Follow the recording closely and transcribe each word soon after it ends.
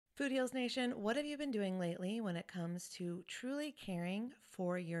Food Heals Nation, what have you been doing lately when it comes to truly caring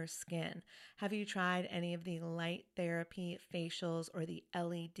for your skin? Have you tried any of the light therapy facials or the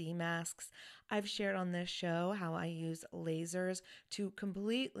LED masks? I've shared on this show how I use lasers to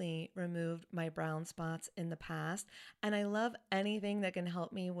completely remove my brown spots in the past, and I love anything that can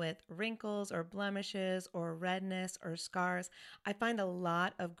help me with wrinkles or blemishes or redness or scars. I find a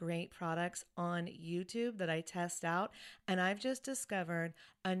lot of great products on YouTube that I test out, and I've just discovered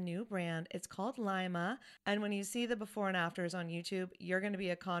a new brand. It's called Lima. And when you see the before and afters on YouTube, you're going to be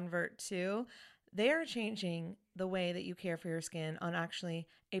a convert too. They are changing the way that you care for your skin on actually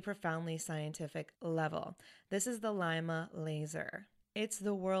a profoundly scientific level. This is the Lima laser. It's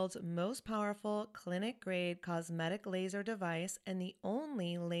the world's most powerful clinic-grade cosmetic laser device and the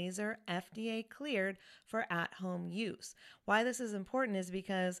only laser FDA cleared for at-home use. Why this is important is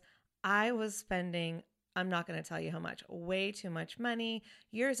because I was spending, I'm not going to tell you how much, way too much money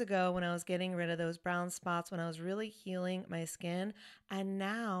years ago when I was getting rid of those brown spots, when I was really healing my skin. And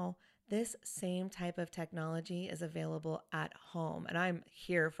now this same type of technology is available at home, and I'm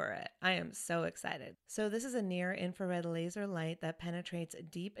here for it. I am so excited. So this is a near-infrared laser light that penetrates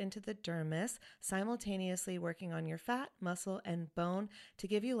deep into the dermis, simultaneously working on your fat, muscle, and bone to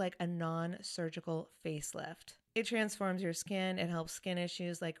give you like a non-surgical facelift. It transforms your skin. It helps skin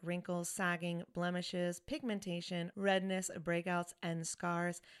issues like wrinkles, sagging, blemishes, pigmentation, redness, breakouts, and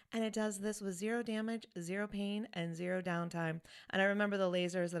scars. And it does this with zero damage, zero pain, and zero downtime. And I remember the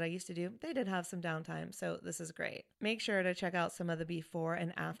lasers that I used to do, they did have some downtime, so this is great. Make sure to check out some of the before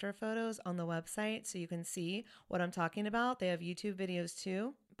and after photos on the website so you can see what I'm talking about. They have YouTube videos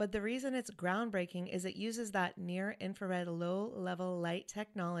too. But the reason it's groundbreaking is it uses that near-infrared low-level light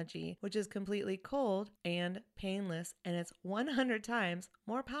technology, which is completely cold and painless, and it's 100 times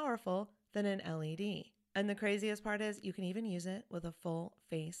more powerful than an LED. And the craziest part is you can even use it with a full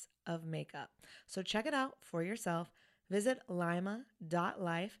face of makeup. So check it out for yourself. Visit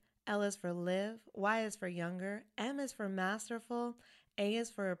lima.life. L is for live, Y is for younger, M is for masterful, A is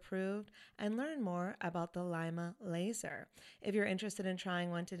for approved, and learn more about the Lima laser. If you're interested in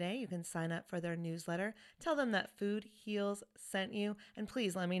trying one today, you can sign up for their newsletter. Tell them that Food Heals sent you, and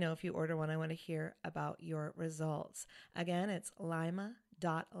please let me know if you order one. I want to hear about your results. Again, it's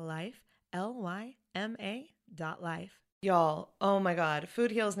lima.life, Lyma.life. Y'all, oh my God,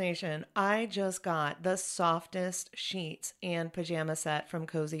 Food Heals Nation, I just got the softest sheets and pajama set from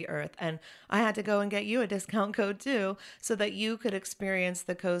Cozy Earth, and I had to go and get you a discount code too so that you could experience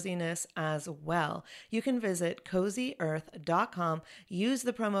the coziness as well. You can visit CozyEarth.com, use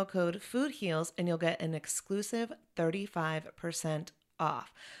the promo code FoodHeals, and you'll get an exclusive 35%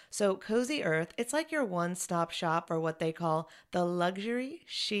 off. So Cozy Earth, it's like your one-stop shop for what they call the luxury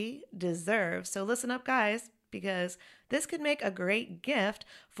she deserves. So listen up, guys, because this could make a great gift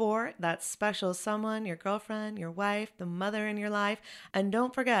for that special someone, your girlfriend, your wife, the mother in your life. And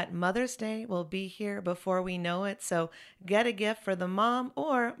don't forget, Mother's Day will be here before we know it. So get a gift for the mom,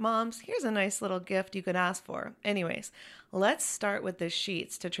 or moms, here's a nice little gift you could ask for. Anyways, let's start with the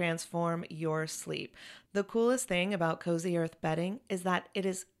sheets to transform your sleep. The coolest thing about Cozy Earth bedding is that it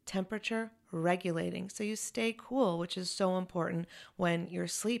is temperature regulating, so you stay cool, which is so important when you're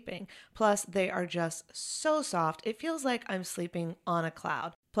sleeping. Plus, they are just so soft. It feels like I'm sleeping on a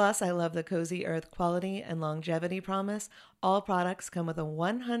cloud. Plus, I love the Cozy Earth quality and longevity promise. All products come with a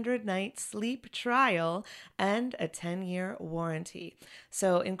 100-night sleep trial and a 10-year warranty.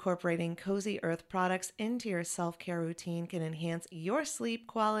 So incorporating Cozy Earth products into your self-care routine can enhance your sleep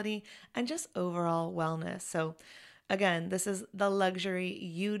quality and just overall wellness. So again, this is the luxury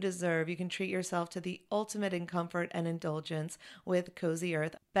you deserve. You can treat yourself to the ultimate in comfort and indulgence with Cozy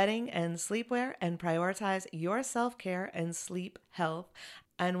Earth bedding and sleepwear, and prioritize your self-care and sleep health.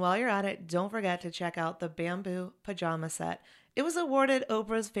 And while you're at it, don't forget to check out the bamboo pajama set. It was awarded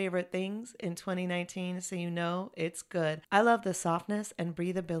Oprah's favorite things in 2019, so you know it's good. I love the softness and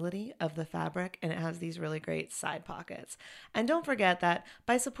breathability of the fabric, and it has these really great side pockets. And don't forget that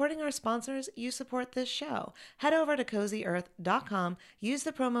by supporting our sponsors, you support this show. Head over to CozyEarth.com, use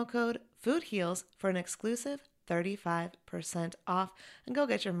the promo code FoodHeals for an exclusive 35% off, and go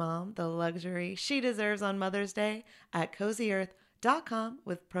get your mom the luxury she deserves on Mother's Day at CozyEarth.com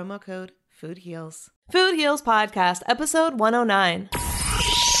with promo code FoodHeals. Food Heals Podcast, episode 109.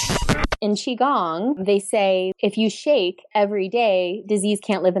 In Qigong, they say if you shake every day, disease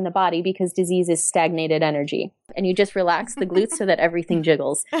can't live in the body because disease is stagnated energy. And you just relax the glutes so that everything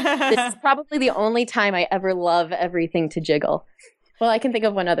jiggles. This is probably the only time I ever love everything to jiggle. Well, I can think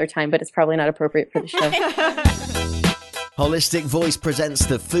of one other time, but it's probably not appropriate for the show. Holistic Voice presents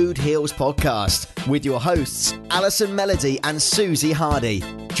the Food Heals podcast with your hosts, Alison Melody and Susie Hardy.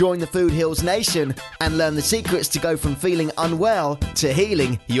 Join the Food Heals Nation and learn the secrets to go from feeling unwell to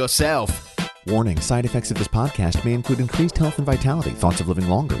healing yourself. Warning, side effects of this podcast may include increased health and vitality, thoughts of living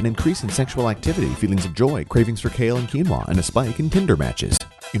longer, an increase in sexual activity, feelings of joy, cravings for kale and quinoa, and a spike in Tinder matches.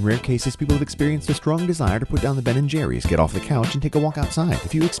 In rare cases, people have experienced a strong desire to put down the Ben & Jerry's, get off the couch, and take a walk outside.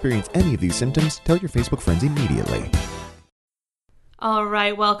 If you experience any of these symptoms, tell your Facebook friends immediately. All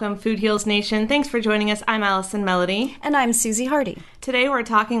right, welcome Food Heals Nation. Thanks for joining us. I'm Alison Melody. And I'm Susie Hardy. Today we're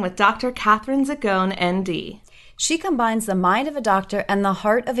talking with Dr. Katherine Zagone, ND. She combines the mind of a doctor and the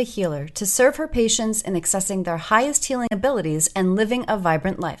heart of a healer to serve her patients in accessing their highest healing abilities and living a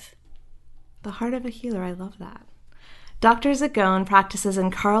vibrant life. The heart of a healer, I love that. Dr. Zagone practices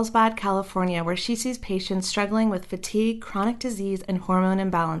in Carlsbad, California, where she sees patients struggling with fatigue, chronic disease, and hormone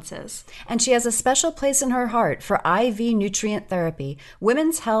imbalances. And she has a special place in her heart for IV nutrient therapy,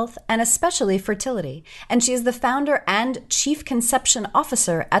 women's health, and especially fertility. And she is the founder and chief conception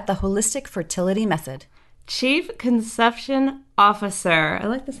officer at the Holistic Fertility Method. Chief Conception Officer. I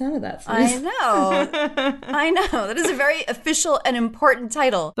like the sound of that. I know. I know. That is a very official and important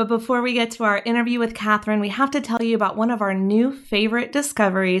title. But before we get to our interview with Katherine, we have to tell you about one of our new favorite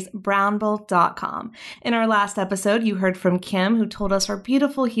discoveries, brownbull.com. In our last episode, you heard from Kim, who told us her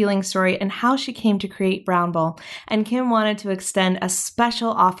beautiful healing story and how she came to create Brown Bull. And Kim wanted to extend a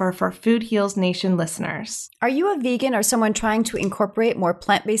special offer for Food Heals Nation listeners. Are you a vegan or someone trying to incorporate more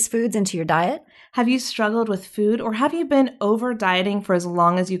plant-based foods into your diet? Have you struggled with food, or have you been over dieting for as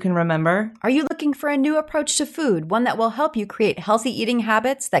long as you can remember? Are you looking for a new approach to food, one that will help you create healthy eating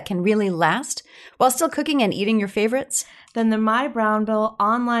habits that can really last while still cooking and eating your favorites? Then the My Brown Bull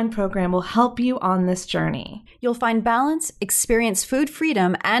online program will help you on this journey. You'll find balance, experience food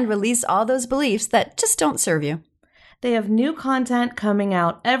freedom, and release all those beliefs that just don't serve you. They have new content coming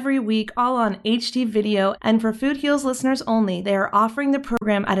out every week, all on HD video. And for Food Heals listeners only, they are offering the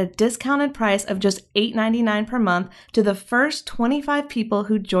program at a discounted price of just $8.99 per month to the first 25 people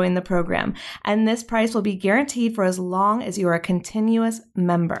who join the program. And this price will be guaranteed for as long as you are a continuous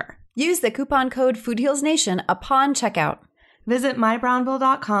member. Use the coupon code FoodHealsNation upon checkout. Visit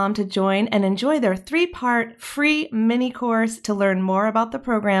mybrownbull.com to join and enjoy their 3-part free mini course to learn more about the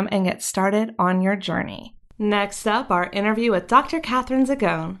program and get started on your journey. Next up, our interview with Dr. Katherine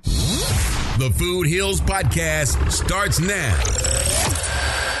Zagone. The Food Heals Podcast starts now.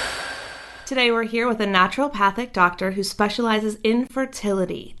 Today we're here with a naturopathic doctor who specializes in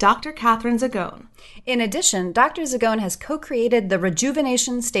fertility, Dr. Katherine Zagone. In addition, Dr. Zagone has co-created the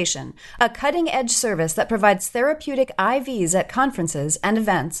Rejuvenation Station, a cutting-edge service that provides therapeutic IVs at conferences and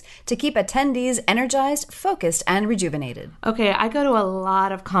events to keep attendees energized, focused, and rejuvenated. Okay, I go to a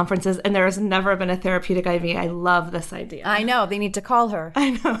lot of conferences and there has never been a therapeutic IV. I love this idea. I know, they need to call her.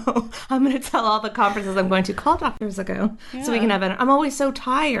 I know. I'm going to tell all the conferences I'm going to call Dr. Zagone so we can have it. I'm always so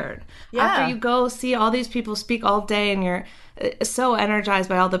tired. Yeah. After you go see all these people speak all day and you're so energized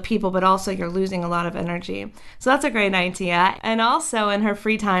by all the people, but also you're losing a lot of energy. So that's a great idea. And also in her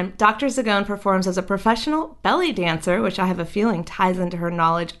free time, Dr. Zagone performs as a professional belly dancer, which I have a feeling ties into her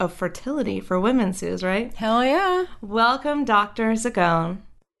knowledge of fertility for women, Suze, right? Hell yeah. Welcome, Dr. Zagone.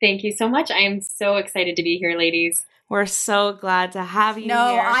 Thank you so much. I am so excited to be here, ladies. We're so glad to have you here.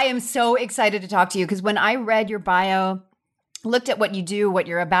 I am so excited to talk to you because when I read your bio, looked at what you do, what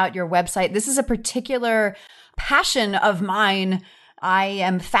you're about, your website, this is a particular passion of mine. I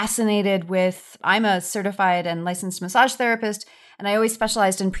am fascinated with, I'm a certified and licensed massage therapist, and I always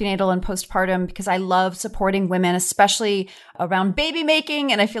specialized in prenatal and postpartum because I love supporting women, especially around baby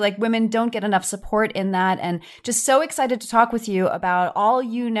making. And I feel like women don't get enough support in that. And just so excited to talk with you about all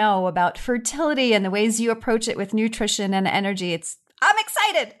you know about fertility and the ways you approach it with nutrition and energy. I'm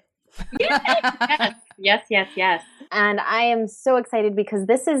excited. Yes. And I am so excited because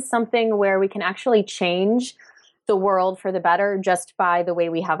this is something where we can actually change the world for the better just by the way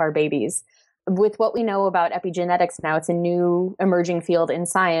we have our babies. With what we know about epigenetics now, it's a new emerging field in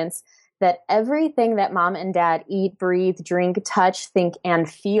science, that everything that mom and dad eat, breathe, drink, touch, think, and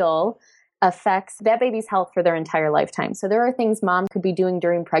feel affects that baby's health for their entire lifetime. So there are things mom could be doing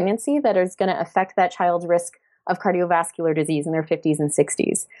during pregnancy that is going to affect that child's risk of cardiovascular disease in their 50s and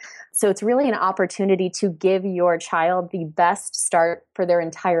 60s. So it's really an opportunity to give your child the best start for their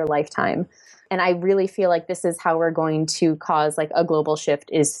entire lifetime. And I really feel like this is how we're going to cause like a global shift,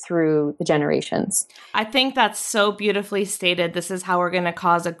 is through the generations. I think that's so beautifully stated. This is how we're going to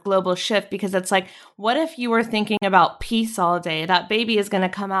cause a global shift, because it's like, what if you were thinking about peace all day? That baby is going to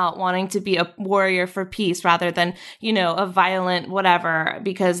come out wanting to be a warrior for peace rather than, a violent whatever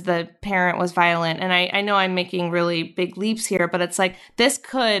because the parent was violent. And I know I'm making really big leaps here, but it's like, this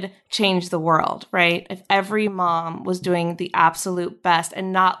could change the world, right? If every mom was doing the absolute best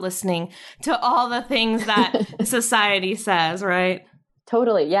and not listening to all the things that society says, right?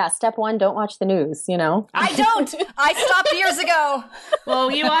 Totally. Yeah. Step one, don't watch the news, I don't. I stopped years ago.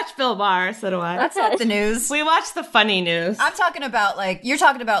 Well, you watch Bill Maher, so do I. That's not the news. We watch the funny news. I'm talking about you're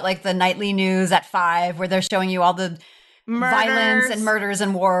talking about the nightly news at 5 where they're showing you all the violence and murders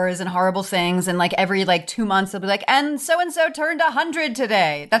and wars and horrible things. And every 2 months they'll be like, and so turned 100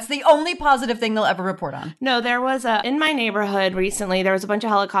 today. That's the only positive thing they'll ever report on. No, there was in my neighborhood recently, there was a bunch of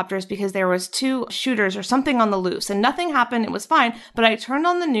helicopters because there was 2 shooters or something on the loose and nothing happened. It was fine. But I turned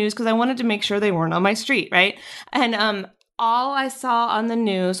on the news because I wanted to make sure they weren't on my street. Right. And all I saw on the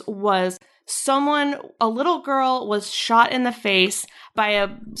news was a little girl was shot in the face by a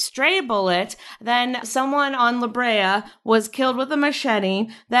stray bullet. Then someone on La Brea was killed with a machete.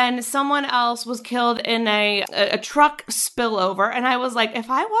 Then someone else was killed in a truck spillover. And I was like, if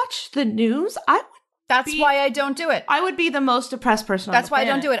I watched the news, That's why I don't do it. I would be the most depressed person That's on the why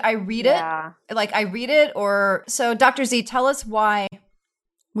planet. I don't do it. I read it. I read it So Dr. Z, tell us why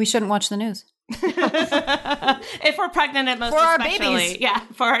we shouldn't watch the news. If we're pregnant, it most for our especially. babies. Yeah,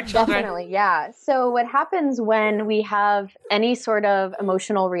 for our children. Definitely, yeah. So what happens when we have any sort of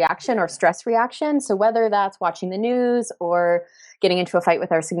emotional reaction or stress reaction, so whether that's watching the news or getting into a fight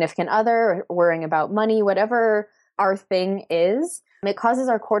with our significant other or worrying about money, whatever our thing is, it causes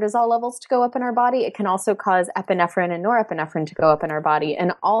our cortisol levels to go up in our body. It can also cause epinephrine and norepinephrine to go up in our body.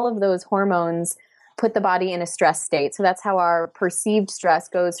 And all of those hormones put the body in a stress state. So that's how our perceived stress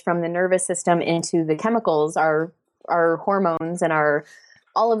goes from the nervous system into the chemicals, our hormones and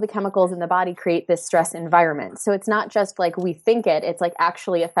all of the chemicals in the body create this stress environment. So it's not just like we think it's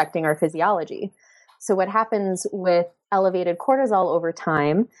actually affecting our physiology. So what happens with elevated cortisol over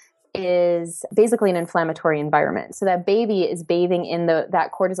time is basically an inflammatory environment. So that baby is bathing in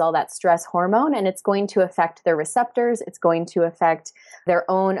that cortisol, that stress hormone, and it's going to affect their receptors. It's going to affect their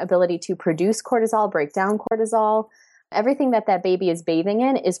own ability to produce cortisol, break down cortisol. Everything that baby is bathing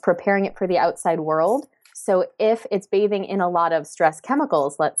in is preparing it for the outside world. So if it's bathing in a lot of stress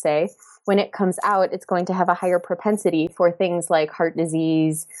chemicals, let's say, when it comes out, it's going to have a higher propensity for things like heart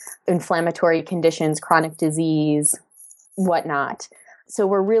disease, inflammatory conditions, chronic disease, whatnot. So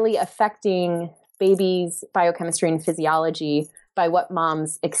we're really affecting babies' biochemistry and physiology by what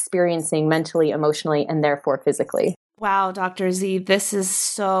mom's experiencing mentally, emotionally, and therefore physically. Wow, Dr. Z, this is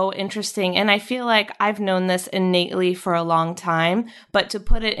so interesting. And I feel like I've known this innately for a long time, but to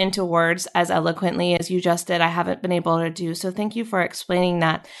put it into words as eloquently as you just did, I haven't been able to do. So thank you for explaining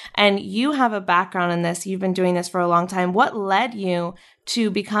that. And you have a background in this. You've been doing this for a long time. What led you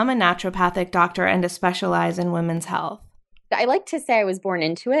to become a naturopathic doctor and to specialize in women's health? I like to say I was born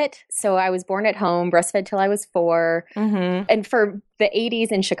into it. So I was born at home, breastfed till I was 4. Mm-hmm. And for the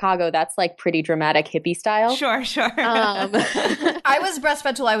 80s in Chicago, that's pretty dramatic hippie style. Sure. I was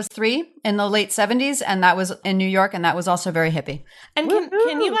breastfed till I was 3 in the late 70s, and that was in New York, and that was also very hippie. And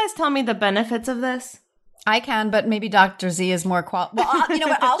can you guys tell me the benefits of this? I can, but maybe Dr. Z is more Well, you know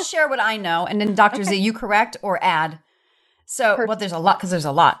what? I'll share what I know, and then Dr. Z, you correct or add. So, there's a lot, because there's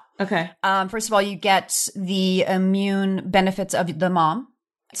a lot. Okay. First of all, you get the immune benefits of the mom.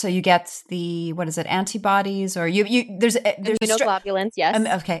 So you get the, antibodies, or there's immunoglobulins, yes.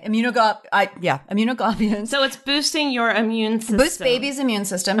 Immunoglobulins. So it's boosting your immune system. Boost baby's immune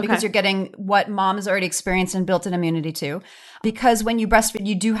system, because you're getting what mom has already experienced and built an immunity to. Because when you breastfeed,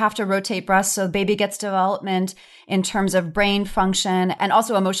 you do have to rotate breasts, so the baby gets development in terms of brain function and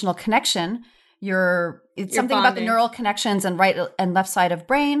also emotional connection. It's something about the neural connections and right and left side of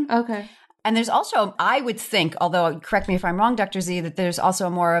brain. Okay. And there's also, I would think, although correct me if I'm wrong, Dr. Z, that there's also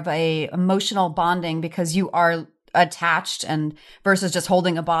more of a emotional bonding because you are attached and versus just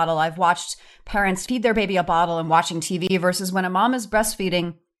holding a bottle. I've watched parents feed their baby a bottle and watching TV versus when a mom is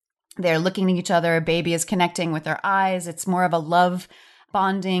breastfeeding, they're looking at each other, baby is connecting with their eyes. It's more of a love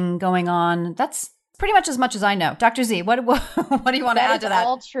bonding going on. That's pretty much as I know. Dr. Z, what do you want to add to that?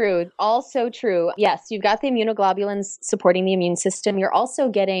 All true. All so true. Yes, you've got the immunoglobulins supporting the immune system. You're also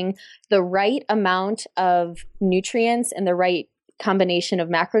getting the right amount of nutrients and the right combination of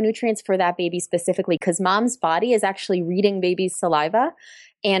macronutrients for that baby specifically, because mom's body is actually reading baby's saliva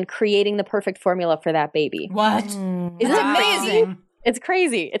and creating the perfect formula for that baby. What? Isn't it amazing? It's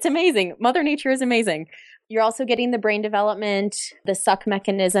crazy. It's amazing. Mother Nature is amazing. You're also getting the brain development. The suck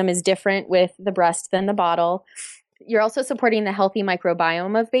mechanism is different with the breast than the bottle. You're also supporting the healthy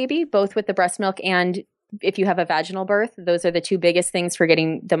microbiome of baby, both with the breast milk and if you have a vaginal birth. Those are the two biggest things for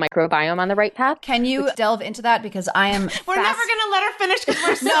getting the microbiome on the right path. Can you delve into that? Because I am We're never going to let her finish because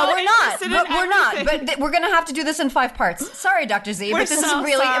we're so No, we're not. interested But in we're not. everything. But we're going to have to do this in 5 parts. Sorry, Dr. Z, We're but this so is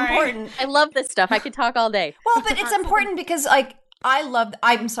really sorry. important. I love this stuff. I could talk all day. Well, but it's important because, like,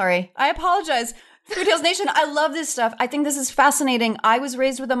 I'm sorry. I apologize. Food Heals Nation, I love this stuff. I think this is fascinating. I was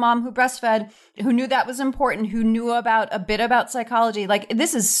raised with a mom who breastfed, who knew that was important, who knew about a bit about psychology. Like,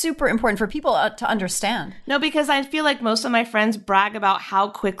 this is super important for people to understand. No, because I feel like most of my friends brag about how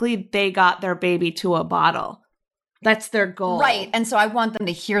quickly they got their baby to a bottle. That's their goal. Right. And so I want them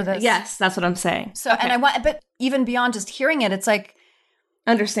to hear this. Yes, that's what I'm saying. So, and but even beyond just hearing it, it's like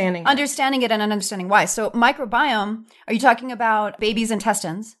understanding it and understanding why. So microbiome, are you talking about baby's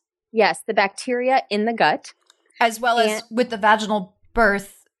intestines? Yes, the bacteria in the gut. As well as with the vaginal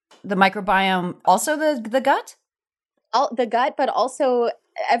birth, the microbiome, also the gut? The gut, but also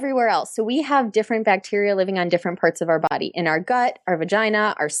everywhere else. So we have different bacteria living on different parts of our body. In our gut, our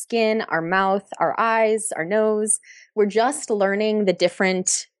vagina, our skin, our mouth, our eyes, our nose. We're just learning the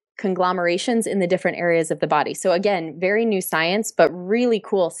different conglomerations in the different areas of the body. So again, very new science, but really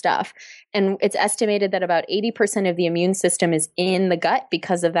cool stuff. And it's estimated that about 80% of the immune system is in the gut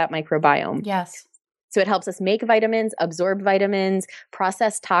because of that microbiome. Yes. So it helps us make vitamins, absorb vitamins,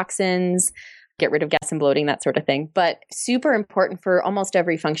 process toxins, get rid of gas and bloating, that sort of thing. But super important for almost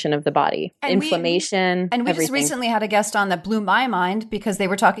every function of the body. And inflammation, we everything. just recently had a guest on that blew my mind because they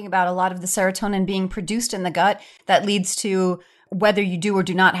were talking about a lot of the serotonin being produced in the gut that leads to whether you do or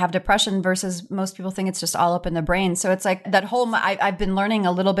do not have depression versus most people think it's just all up in the brain. So it's like that whole, I've been learning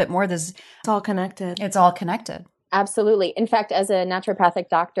a little bit more. It's all connected. It's all connected. Absolutely. In fact, as a naturopathic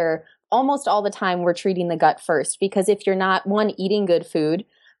doctor, almost all the time we're treating the gut first, because if you're not, one, eating good food,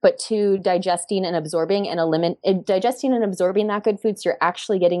 but two, digesting and absorbing that good food, so you're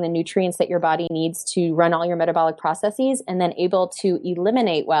actually getting the nutrients that your body needs to run all your metabolic processes, and then able to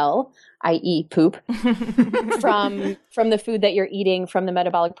eliminate well, i.e. poop, from the food that you're eating, from the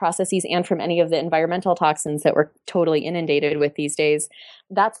metabolic processes, and from any of the environmental toxins that we're totally inundated with these days.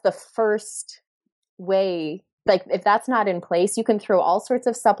 That's the first way. Like, if that's not in place, you can throw all sorts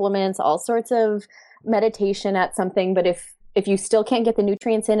of supplements, all sorts of meditation at something, but if you still can't get the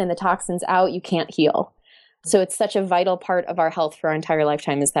nutrients in and the toxins out, you can't heal. So it's such a vital part of our health for our entire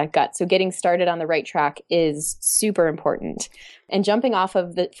lifetime is that gut. So getting started on the right track is super important. And jumping off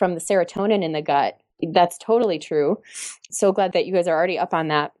of from the serotonin in the gut, that's totally true. So glad that you guys are already up on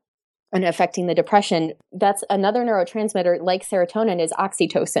that and affecting the depression. That's another neurotransmitter like serotonin is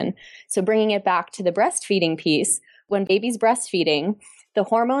oxytocin. So bringing it back to the breastfeeding piece, when baby's breastfeeding, the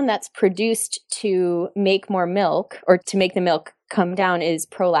hormone that's produced to make more milk or to make the milk come down is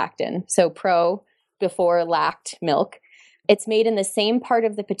prolactin. So pro before lact milk. It's made in the same part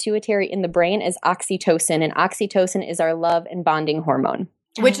of the pituitary in the brain as oxytocin. And oxytocin is our love and bonding hormone.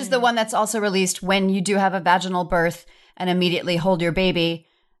 Which is the one that's also released when you do have a vaginal birth and immediately hold your baby,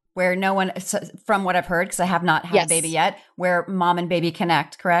 where no one, from what I've heard, because I have not had a baby yet, where mom and baby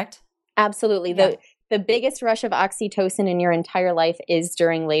connect, correct? Absolutely. Yeah. The biggest rush of oxytocin in your entire life is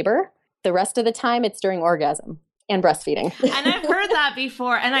during labor. The rest of the time, it's during orgasm and breastfeeding. And I've heard that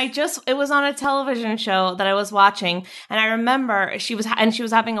before. And it was on a television show that I was watching. And I remember she was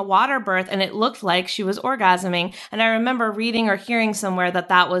having a water birth and it looked like she was orgasming. And I remember reading or hearing somewhere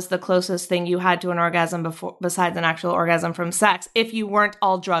that was the closest thing you had to an orgasm besides an actual orgasm from sex, if you weren't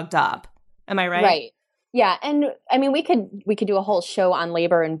all drugged up. Am I right? Right. Yeah. And I mean, we could do a whole show on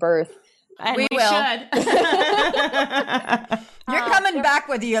labor and birth. And we will. should. You're coming back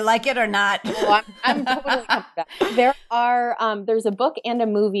whether you like it or not. Oh, I'm totally coming back. There's a book and a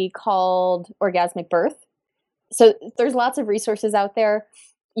movie called Orgasmic Birth. So there's lots of resources out there.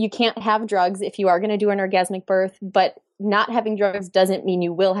 You can't have drugs if you are going to do an orgasmic birth, but not having drugs doesn't mean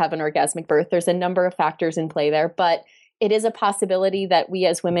you will have an orgasmic birth. There's a number of factors in play there, but it is a possibility that we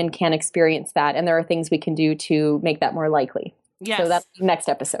as women can experience that. And there are things we can do to make that more likely. Yes. So that's the next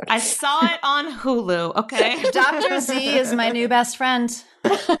episode. I saw it on Hulu. Okay. Dr. Z is my new best friend.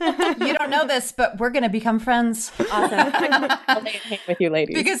 You don't know this, but we're going to become friends. Awesome. I'll lay it with you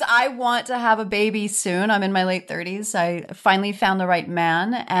ladies. Because I want to have a baby soon. I'm in my late 30s. I finally found the right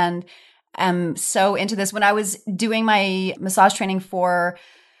man and am so into this. When I was doing my massage training for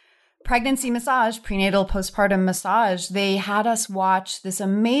pregnancy massage, prenatal postpartum massage, they had us watch this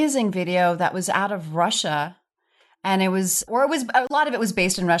amazing video that was out of Russia. And a lot of it was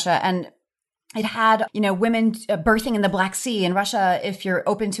based in Russia. And It had, women birthing in the Black Sea. In Russia, if you're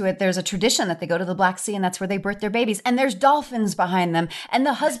open to it, there's a tradition that they go to the Black Sea and that's where they birth their babies. And there's dolphins behind them and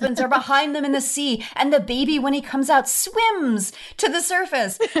the husbands are behind them in the sea. And the baby, when he comes out, swims to the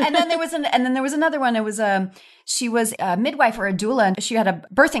surface. And then there was another one. It was she was a midwife or a doula, and she had a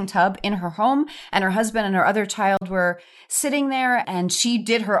birthing tub in her home, and her husband and her other child were sitting there, and she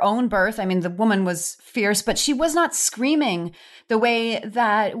did her own birth. I mean, the woman was fierce, but she was not screaming the way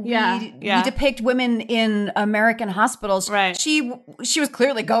that we depict women in American hospitals. Right. She was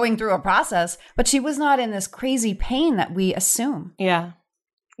clearly going through a process, but she was not in this crazy pain that we assume. Yeah.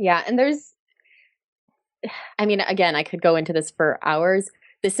 Yeah. And again, I could go into this for hours.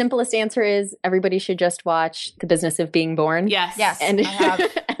 The simplest answer is everybody should just watch The Business of Being Born. Yes. And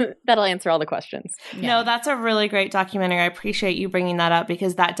that'll answer all the questions. Yeah. No, that's a really great documentary. I appreciate you bringing that up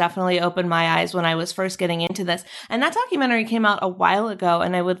because that definitely opened my eyes when I was first getting into this. And that documentary came out a while ago,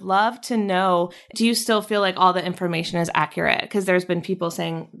 and I would love to know, do you still feel like all the information is accurate? Because there's been people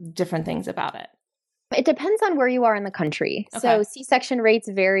saying different things about it. It depends on where you are in the country. Okay. So C-section rates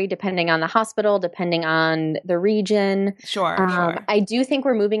vary depending on the hospital, depending on the region. Sure. I do think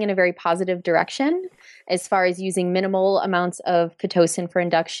we're moving in a very positive direction as far as using minimal amounts of Pitocin for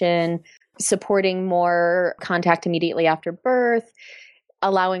induction, supporting more contact immediately after birth,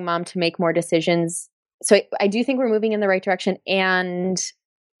 allowing mom to make more decisions. So I do think we're moving in the right direction, and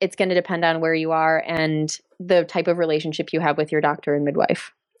it's going to depend on where you are and the type of relationship you have with your doctor and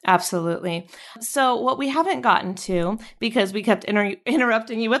midwife. Absolutely. So what we haven't gotten to, because we kept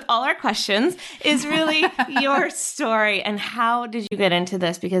interrupting you with all our questions, is really your story and how did you get into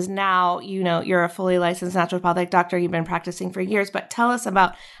this? Because now, you're a fully licensed naturopathic doctor. You've been practicing for years, but tell us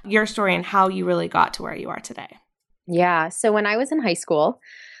about your story and how you really got to where you are today. Yeah. So when I was in high school,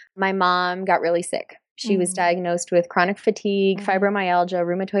 my mom got really sick. She was diagnosed with chronic fatigue, fibromyalgia,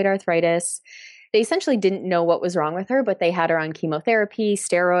 rheumatoid arthritis. They essentially didn't know what was wrong with her, but they had her on chemotherapy,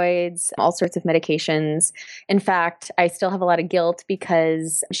 steroids, all sorts of medications. In fact, I still have a lot of guilt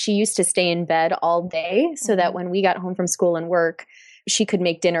because she used to stay in bed all day so that when we got home from school and work, she could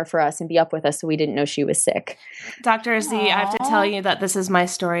make dinner for us and be up with us so we didn't know she was sick. Dr. Z, I have to tell you that this is my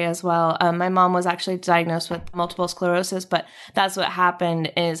story as well. My mom was actually diagnosed with multiple sclerosis, but that's what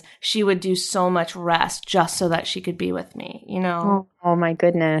happened is she would do so much rest just so that she could be with me, Oh my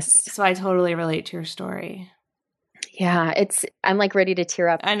goodness. So I totally relate to your story. Yeah, I'm like ready to tear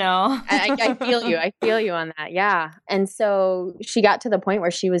up. I know. I feel you. I feel you on that. Yeah. And so she got to the point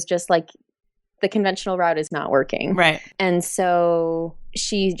where she was just like, the conventional route is not working. Right. And so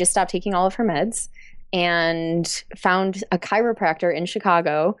she just stopped taking all of her meds and found a chiropractor in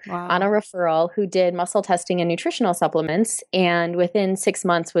Chicago on a referral who did muscle testing and nutritional supplements. And within 6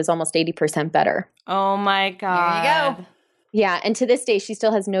 months was almost 80% better. Oh my God. There you go. Yeah. And to this day, she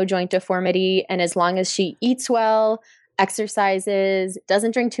still has no joint deformity. And as long as she eats well, exercises,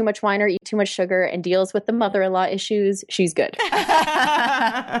 doesn't drink too much wine or eat too much sugar, and deals with the mother-in-law issues, she's good.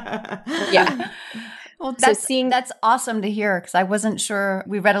 Yeah. Well, that's awesome to hear because I wasn't sure.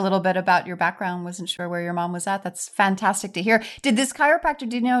 We read a little bit about your background, wasn't sure where your mom was at. That's fantastic to hear. Did this chiropractor,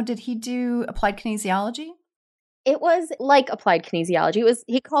 did he do applied kinesiology? It was like applied kinesiology.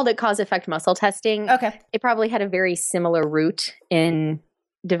 He called it cause-effect muscle testing. Okay. It probably had a very similar route in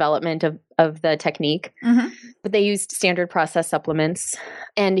development of the technique, but they used standard process supplements.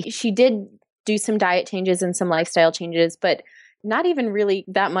 And she did do some diet changes and some lifestyle changes, but not even really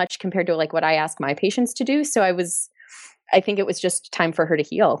that much compared to like what I ask my patients to do. So I think it was just time for her to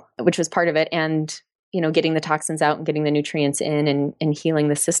heal, which was part of it. And, getting the toxins out and getting the nutrients in and healing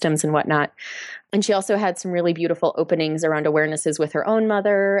the systems and whatnot. And she also had some really beautiful openings around awarenesses with her own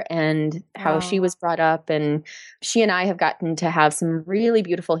mother and how she was brought up. And she and I have gotten to have some really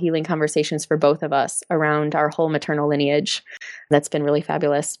beautiful healing conversations for both of us around our whole maternal lineage. That's been really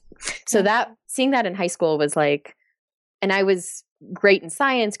fabulous. So seeing that in high school was like, and I was great in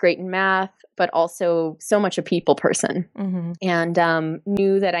science, great in math, but also so much a people person, and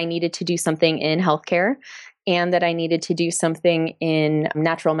knew that I needed to do something in healthcare and that I needed to do something in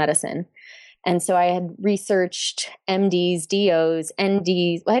natural medicine. And so I had researched MDs, DOs,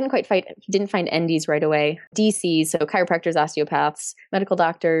 NDs. Well, I didn't find NDs right away. DCs, so chiropractors, osteopaths, medical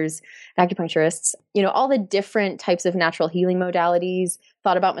doctors, acupuncturists, all the different types of natural healing modalities,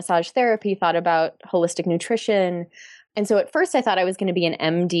 thought about massage therapy, thought about holistic nutrition. And so at first I thought I was going to be an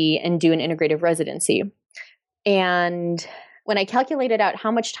MD and do an integrative residency. And when I calculated out how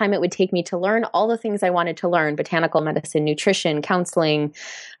much time it would take me to learn all the things I wanted to learn, botanical medicine, nutrition, counseling,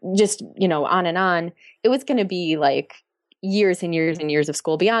 just, on and on, it was going to be like years and years and years of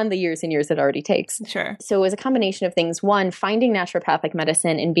school beyond the years and years it already takes. Sure. So it was a combination of things. One, finding naturopathic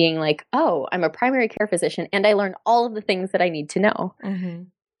medicine and being like, oh, I'm a primary care physician and I learned all of the things that I need to know. Mm-hmm.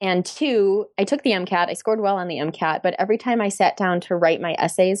 And two, I took the MCAT. I scored well on the MCAT, but every time I sat down to write my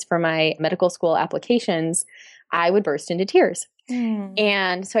essays for my medical school applications, I would burst into tears.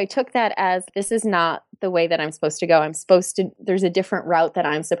 And so I took that as, this is not the way that I'm supposed to go. There's a different route that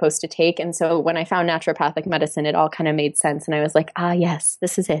I'm supposed to take. And so when I found naturopathic medicine, it all kind of made sense. And I was like, yes,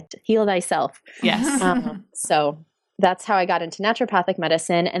 this is it. Heal thyself. Yes. So that's how I got into naturopathic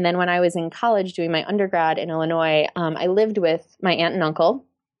medicine. And then when I was in college doing my undergrad in Illinois, I lived with my aunt and uncle,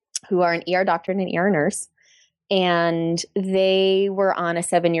 who are an ER doctor and an ER nurse. And they were on a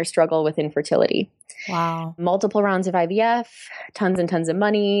 7-year struggle with infertility. Wow. Multiple rounds of IVF, tons and tons of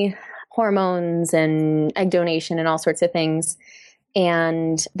money, hormones and egg donation and all sorts of things.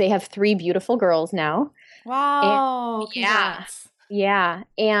 And they have 3 beautiful girls now. Wow. And, yeah.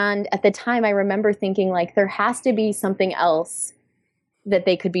 And at the time I remember thinking like, there has to be something else that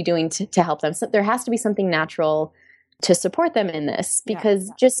they could be doing to help them. So there has to be something natural to support them in this,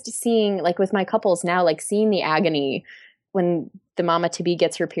 because just seeing, like with my couples now, like seeing the agony when the mama to be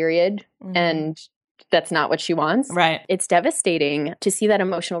gets her period and that's not what she wants. Right. It's devastating to see that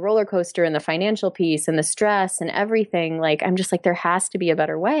emotional roller coaster and the financial piece and the stress and everything. Like, I'm just like, there has to be a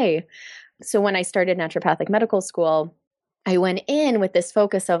better way. So when I started naturopathic medical school, I went in with this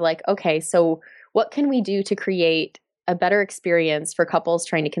focus of like, okay, so what can we do to create a better experience for couples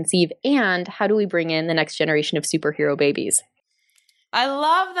trying to conceive, and how do we bring in the next generation of superhero babies? I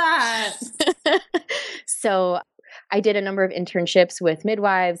love that. So I did a number of internships with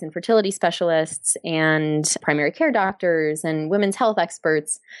midwives and fertility specialists and primary care doctors and women's health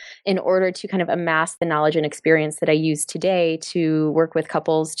experts in order to kind of amass the knowledge and experience that I use today to work with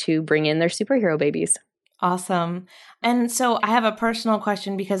couples to bring in their superhero babies. Awesome. And so I have a personal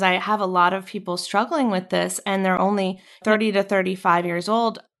question, because I have a lot of people struggling with this and they're only 30 to 35 years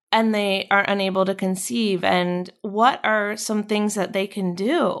old and they are unable to conceive. And what are some things that they can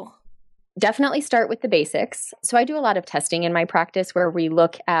do? Definitely start with the basics. So I do a lot of testing in my practice where we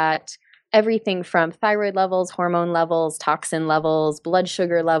look at everything from thyroid levels, hormone levels, toxin levels, blood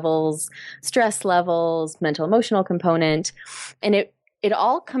sugar levels, stress levels, mental emotional component. And it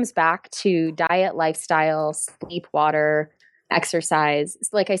all comes back to diet, lifestyle, sleep, water, exercise.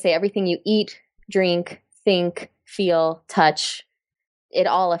 Like I say, everything you eat, drink, think, feel, touch, it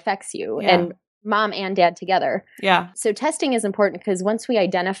all affects you. And mom and dad together. Yeah. So testing is important because once we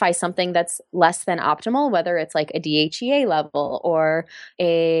identify something that's less than optimal, whether it's like a DHEA level or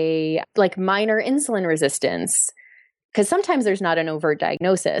a like minor insulin resistance, because sometimes there's not an overt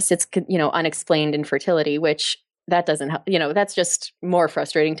diagnosis. It's, unexplained infertility, which that doesn't help, that's just more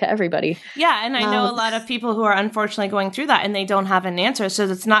frustrating to everybody. Yeah. And I know a lot of people who are unfortunately going through that and they don't have an answer. So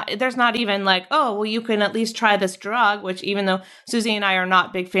there's not even like, oh, well, you can at least try this drug, which even though Susie and I are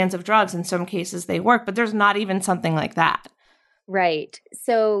not big fans of drugs, in some cases they work, but there's not even something like that. Right.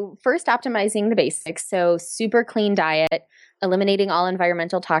 So first, optimizing the basics. So super clean diet, eliminating all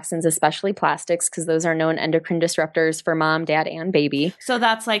environmental toxins, especially plastics, because those are known endocrine disruptors for mom, dad, and baby. So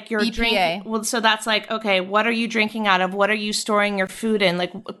that's like your drink. Well, so that's like, okay, what are you drinking out of? What are you storing your food in?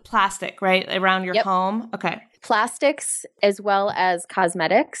 Like plastic, right? Around your home? Okay. Plastics, as well as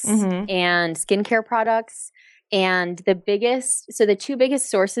cosmetics and skincare products. And the 2 biggest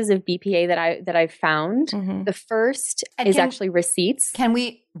sources of BPA that I've found, the first is actually receipts.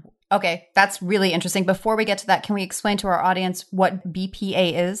 Okay, that's really interesting. Before we get to that, can we explain to our audience what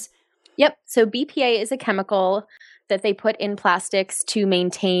BPA is? Yep. So BPA is a chemical that they put in plastics to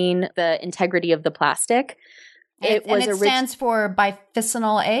maintain the integrity of the plastic. It stands for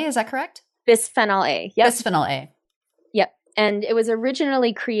bisphenol A, is that correct? Bisphenol A. Yep. Bisphenol A. Yep. And it was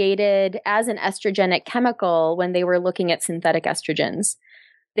originally created as an estrogenic chemical when they were looking at synthetic estrogens.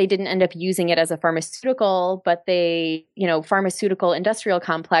 They didn't end up using it as a pharmaceutical, but pharmaceutical industrial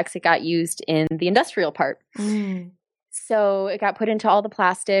complex, it got used in the industrial part. So it got put into all the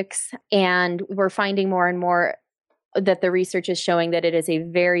plastics, and we're finding more and more that the research is showing that it is a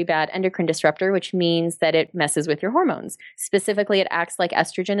very bad endocrine disruptor, which means that it messes with your hormones. Specifically, it acts like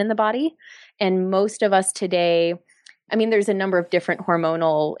estrogen in the body. And most of us today, there's a number of different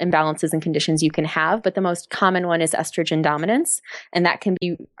hormonal imbalances and conditions you can have, but the most common one is estrogen dominance. And that can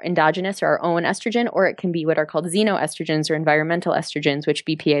be endogenous or our own estrogen, or it can be what are called xenoestrogens or environmental estrogens, which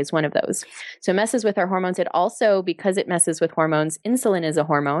BPA is one of those. So it messes with our hormones. It also, because it messes with hormones, insulin is a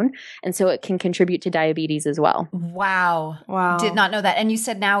hormone. And so it can contribute to diabetes as well. Wow. Did not know that. And you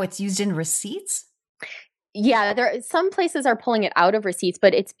said now it's used in receipts? Yeah, some places are pulling it out of receipts,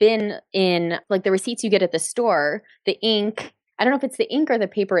 but it's been in like the receipts you get at the store, the ink. I don't know if it's the ink or the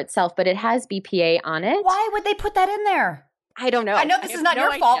paper itself, but it has BPA on it. Why would they put that in there? I don't know. I know this is not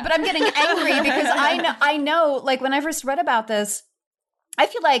your fault, but I'm getting angry because I know, like when I first read about this, I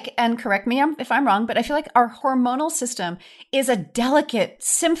feel like, and correct me if I'm wrong, but I feel like our hormonal system is a delicate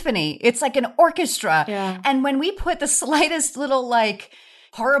symphony. It's like an orchestra. Yeah. And when we put the slightest little like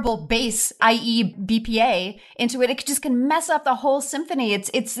horrible bass, i.e. BPA, into it, it just can mess up the whole symphony.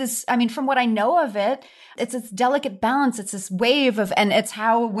 It's this, I mean, from what I know of it, it's this delicate balance. It's this wave of, and it's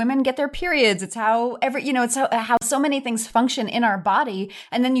how women get their periods. It's how it's how so many things function in our body.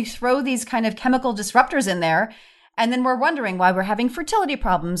 And then you throw these kind of chemical disruptors in there. And then we're wondering why we're having fertility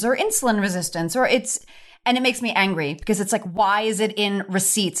problems or insulin resistance, and it makes me angry because it's like, why is it in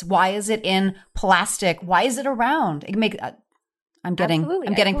receipts? Why is it in plastic? Why is it around? I'm getting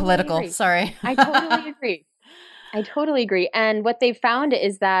political. Agree. Sorry. I totally agree. And what they've found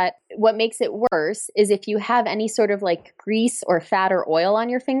is that what makes it worse is if you have any sort of like grease or fat or oil on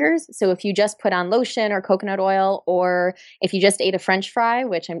your fingers. So if you just put on lotion or coconut oil, or if you just ate a French fry,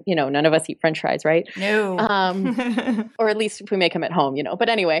 which none of us eat French fries, right? No. Or at least if we make them at home, But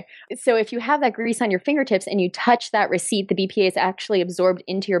anyway, so if you have that grease on your fingertips and you touch that receipt, the BPA is actually absorbed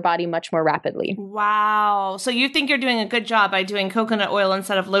into your body much more rapidly. Wow. So you think you're doing a good job by doing coconut oil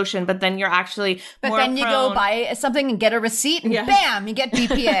instead of lotion, but then you're actually you go buy something and get a receipt and bam, you get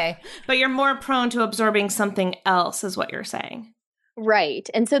BPA. But you're more prone to absorbing something else is what you're saying. Right.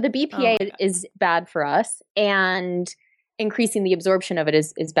 And so the BPA is bad for us, and increasing the absorption of it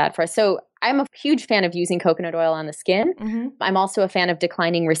is bad for us. So I'm a huge fan of using coconut oil on the skin. Mm-hmm. I'm also a fan of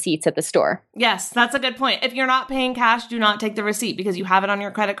declining receipts at the store. Yes, that's a good point. If you're not paying cash, do not take the receipt because you have it on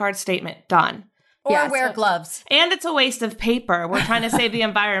your credit card statement. Done. Or wear gloves. And it's a waste of paper. We're trying to save the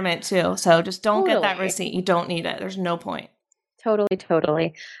environment too. So just don't get that receipt. You don't need it. There's no point.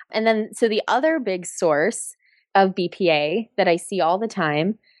 Totally. And then, so the other big source of BPA that I see all the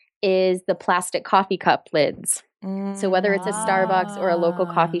time is the plastic coffee cup lids. So whether it's a Starbucks or a local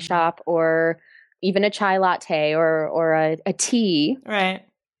coffee shop or even a chai latte or a tea. Right.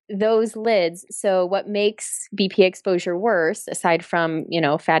 Those lids. So what makes BPA exposure worse, aside from,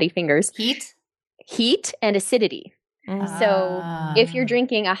 fatty fingers? Heat and acidity. So if you're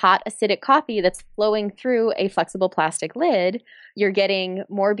drinking a hot acidic coffee that's flowing through a flexible plastic lid, you're getting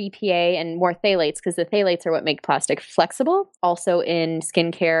more BPA and more phthalates, because the phthalates are what make plastic flexible, also in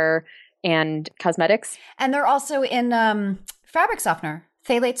skincare and cosmetics. And they're also in fabric softener.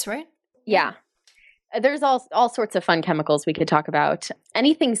 Phthalates, right? Yeah. There's all sorts of fun chemicals we could talk about.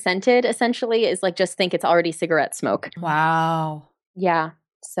 Anything scented, essentially, is like, just think it's already cigarette smoke. Wow. Yeah.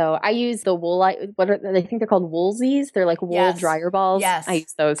 So I use the wool, I think they're called Woolsies. They're like wool dryer balls. Yes. I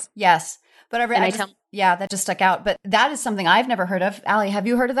use those. Yes. But that just stuck out. But that is something I've never heard of. Allie, have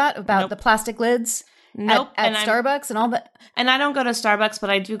you heard of that? About the plastic lids? Nope. At Starbucks and all that? And I don't go to Starbucks, but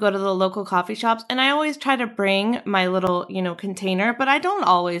I do go to the local coffee shops. And I always try to bring my little, container, but I don't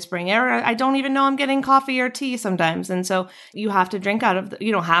always bring it. Or I don't even know I'm getting coffee or tea sometimes. And so you have to drink out of,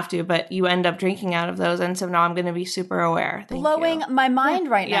 you don't have to, but you end up drinking out of those. And so now I'm going to be super aware. Blowing my mind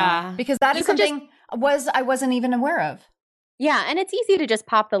right now. Because that is something I wasn't even aware of. Yeah, and it's easy to just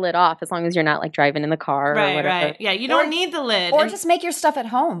pop the lid off as long as you're not like driving in the car or whatever. Right. Yeah, you don't need the lid. Or just make your stuff at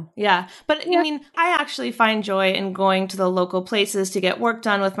home. Yeah. But I mean, I actually find joy in going to the local places to get work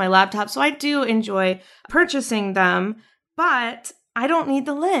done with my laptop. So I do enjoy purchasing them, but I don't need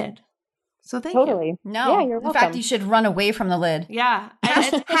the lid. So thank you. No. Yeah, you're welcome. In fact, you should run away from the lid. Yeah.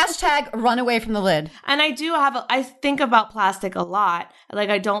 Hashtag run away from the lid. And I do I think about plastic a lot. Like,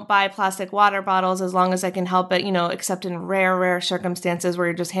 I don't buy plastic water bottles as long as I can help it, except in rare circumstances where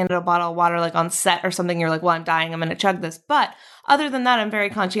you're just handed a bottle of water, like on set or something. You're like, well, I'm dying. I'm going to chug this. But other than that, I'm very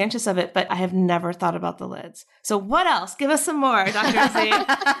conscientious of it, but I have never thought about the lids. So what else? Give us some more, Dr. Z.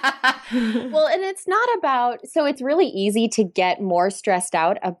 Well, and it's not about, so it's really easy to get more stressed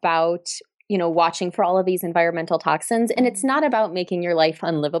out about watching for all of these environmental toxins. And it's not about making your life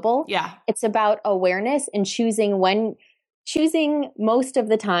unlivable. Yeah. It's about awareness and choosing most of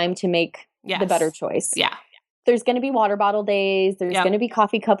the time to make the better choice. Yeah. There's going to be water bottle days. There's going to be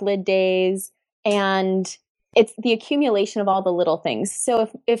coffee cup lid days. And it's the accumulation of all the little things.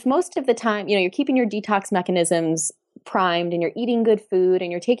 So if most of the time, you're keeping your detox mechanisms primed and you're eating good food and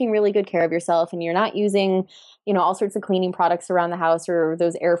you're taking really good care of yourself and you're not using, all sorts of cleaning products around the house or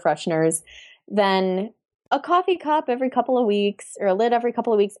those air fresheners, then a coffee cup every couple of weeks or a lid every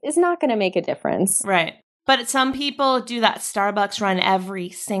couple of weeks is not going to make a difference. Right. But some people do that Starbucks run every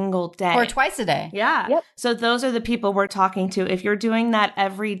single day. Or twice a day. Yeah. Yep. So those are the people we're talking to. If you're doing that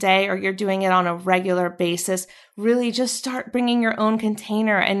every day or you're doing it on a regular basis, really just start bringing your own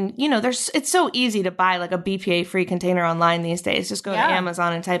container. And, you know, it's so easy to buy like a BPA-free container online these days. Just go to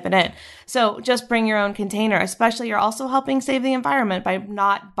Amazon and type it in. So just bring your own container. Especially you're also helping save the environment by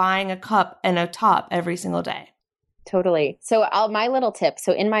not buying a cup and a top every single day. Totally. So my little tip.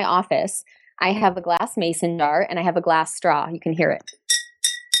 So in my office, I have a glass mason jar and I have a glass straw. You can hear it.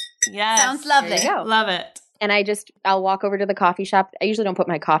 Yes. Sounds lovely. There you go. Love it. And I'll walk over to the coffee shop. I usually don't put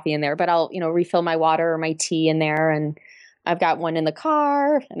my coffee in there, but I'll, refill my water or my tea in there. And I've got one in the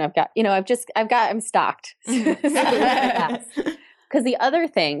car and I've got, I'm stocked. Because the other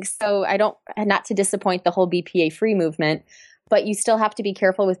thing, so not to disappoint the whole BPA free movement, but you still have to be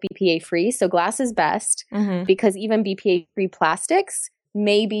careful with BPA free. So glass is best because even BPA free plastics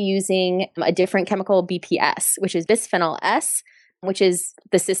may be using a different chemical, BPS, which is bisphenol S, which is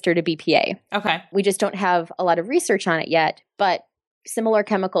the sister to BPA. Okay. We just don't have a lot of research on it yet, but similar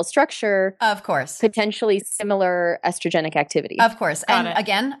chemical structure. Of course. Potentially similar estrogenic activity. Of course. Got And it.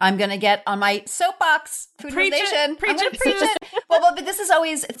 again, I'm going to get on my soapbox. Food Preach it. Nation. Preach I'm gonna it, preach Sue. it. Well, but this is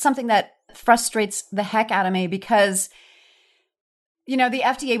always something that frustrates the heck out of me because the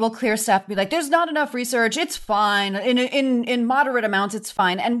FDA will clear stuff, be like, there's not enough research. It's fine. In moderate amounts, it's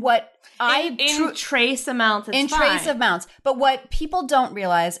fine. And what in trace amounts, it's in fine. trace amounts. But what people don't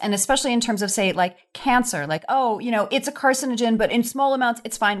realize, and especially in terms of, say, like cancer, like, it's a carcinogen, but in small amounts,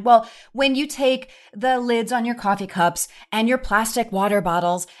 it's fine. Well, when you take the lids on your coffee cups and your plastic water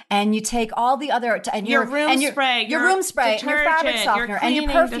bottles and you take all the other, and your room spray, your room spray, and your fabric detergent, softener, and your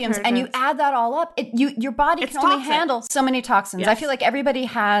cleaning perfumes, and you detergents. add that all up, your body It's can only toxic. handle so many toxins. Yes. I feel like everybody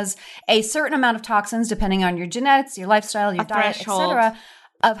has a certain amount of toxins depending on your genetics, your lifestyle, your diet, threshold. etc.,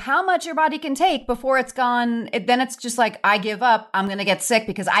 of how much your body can take before it's gone. Then it's just like, I give up. I'm going to get sick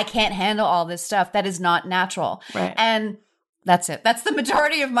because I can't handle all this stuff. That is not natural. Right. And that's it. That's the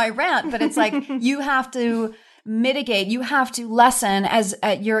majority of my rant. But it's like, you have to mitigate. You have to lessen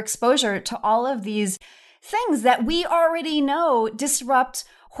your exposure to all of these things that we already know disrupt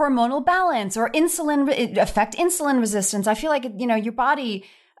hormonal balance or affect insulin resistance. I feel like, your body,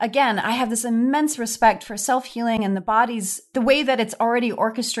 again, I have this immense respect for self-healing and the way that it's already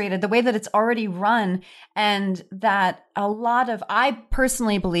orchestrated, the way that it's already run, and that I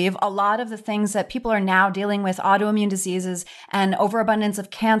personally believe a lot of the things that people are now dealing with, autoimmune diseases and overabundance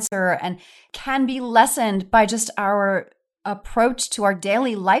of cancer, and can be lessened by just our approach to our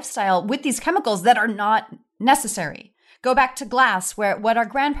daily lifestyle with these chemicals that are not necessary. Go back to glass, what our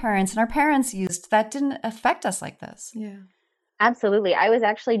grandparents and our parents used, that didn't affect us like this. Yeah. Absolutely. I was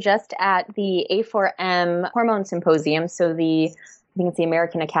actually just at the A4M Hormone Symposium. So I think it's the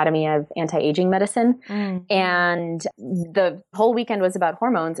American Academy of Anti-Aging Medicine. And the whole weekend was about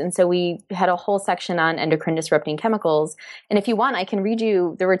hormones. And so we had a whole section on endocrine disrupting chemicals. And if you want, I can read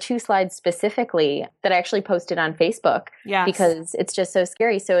you, there were 2 slides specifically that I actually posted on Facebook. Yes. Because it's just so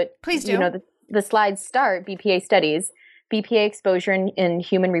scary. So Please do. The slides start BPA studies. BPA exposure in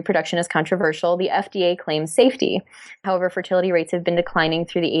human reproduction is controversial. The FDA claims safety. However, fertility rates have been declining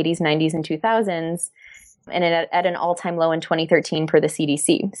through the 80s, 90s, and 2000s, and at an all-time low in 2013 per the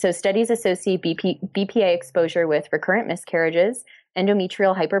CDC. So studies associate BPA exposure with recurrent miscarriages,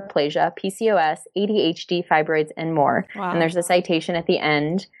 endometrial hyperplasia, PCOS, ADHD, fibroids, and more. Wow. And there's a citation at the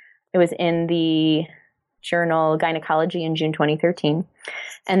end. It was in the journal Gynecology in June 2013.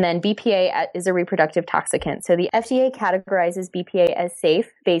 And then BPA is a reproductive toxicant. So the FDA categorizes BPA as safe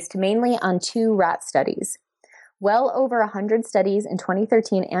based mainly on 2 rat studies. Well over 100 studies in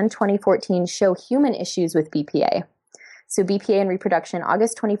 2013 and 2014 show human issues with BPA. So BPA and reproduction,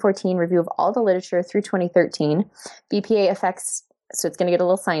 August 2014 review of all the literature through 2013. BPA affects, so it's going to get a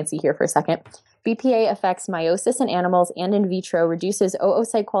little sciencey here for a second. BPA affects meiosis in animals and in vitro, reduces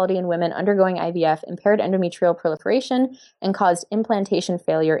oocyte quality in women undergoing IVF, impaired endometrial proliferation, and caused implantation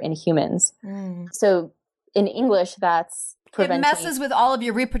failure in humans. So in English, that's preventing... It messes with all of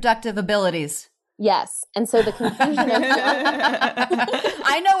your reproductive abilities. Yes. And so the conclusion is...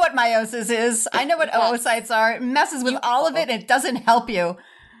 I know what meiosis is. I know what oocytes are. It messes with all of it and it doesn't help you.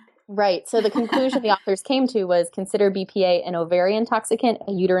 Right. So the conclusion the authors came to was consider BPA an ovarian toxicant,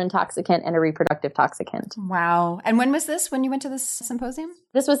 a uterine toxicant, and a reproductive toxicant. Wow. And when was this, when you went to this symposium?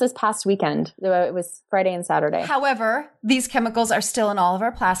 This was this past weekend. It was Friday and Saturday. However, these chemicals are still in all of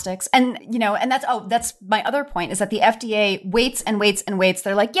our plastics. And, and that's my other point is that the FDA waits and waits and waits.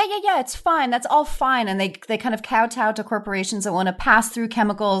 They're like, yeah, it's fine. That's all fine. And they kind of kowtow to corporations that want to pass through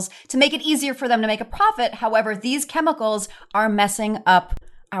chemicals to make it easier for them to make a profit. However, these chemicals are messing up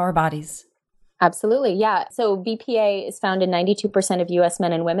our bodies. Absolutely. Yeah. So BPA is found in 92% of US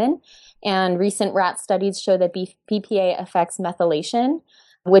men and women. And recent rat studies show that BPA affects methylation,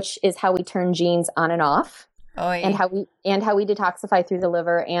 which is how we turn genes on and off. Oy. And how we detoxify through the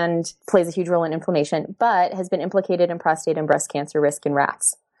liver, and plays a huge role in inflammation, but has been implicated in prostate and breast cancer risk in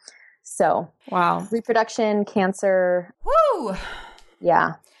rats. So, Wow. Reproduction, cancer. Woo!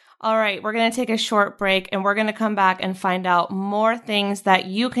 Yeah. All right, we're going to take a short break and we're going to come back and find out more things that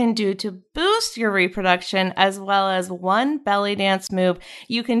you can do to boost your reproduction, as well as one belly dance move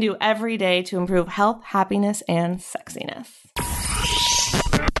you can do every day to improve health, happiness, and sexiness.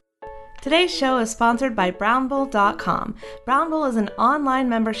 Today's show is sponsored by brownbull.com. Brownbull is an online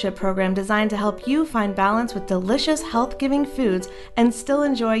membership program designed to help you find balance with delicious, health-giving foods and still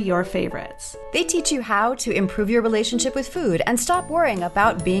enjoy your favorites. They teach you how to improve your relationship with food and stop worrying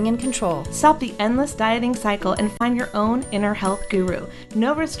about being in control. Stop the endless dieting cycle and find your own inner health guru.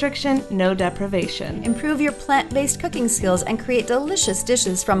 No restriction, no deprivation. Improve your plant-based cooking skills and create delicious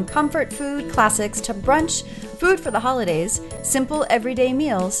dishes, from comfort food classics to brunch, food for the holidays, simple everyday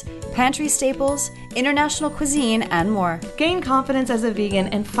meals, pantry staples, international cuisine, and more. Gain confidence as a vegan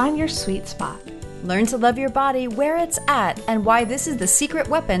and find your sweet spot. Learn to love your body where it's at and why this is the secret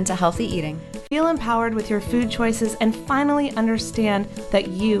weapon to healthy eating. Feel empowered with your food choices and finally understand that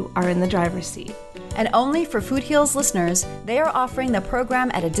you are in the driver's seat. And only for Food Heals listeners, they are offering the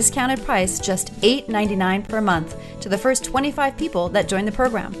program at a discounted price, just $8.99 per month, to the first 25 people that join the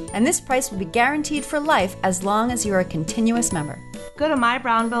program. And this price will be guaranteed for life as long as you're a continuous member. Go to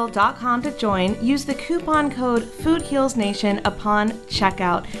mybrownbill.com to join, use the coupon code FoodHealsNation upon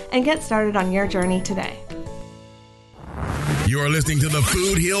checkout, and get started on your journey today. You are listening to the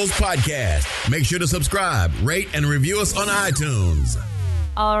Food Heals Podcast. Make sure to subscribe, rate, and review us on iTunes.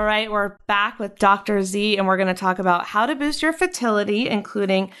 All right, we're back with Dr. Z, and we're going to talk about how to boost your fertility,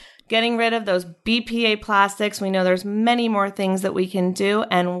 including getting rid of those BPA plastics. We know there's many more things that we can do,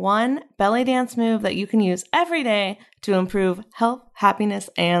 and one belly dance move that you can use every day to improve health, happiness,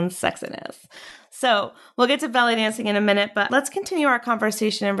 and sexiness. So we'll get to belly dancing in a minute, but let's continue our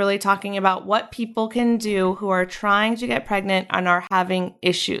conversation and really talking about what people can do who are trying to get pregnant and are having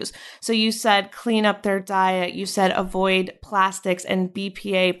issues. So you said clean up their diet. You said avoid plastics and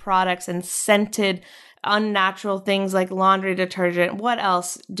BPA products and scented unnatural things like laundry detergent. What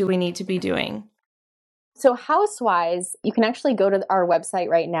else do we need to be doing? So house-wise, you can actually go to our website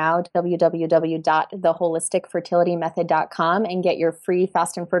right now, www.theholisticfertilitymethod.com, and get your free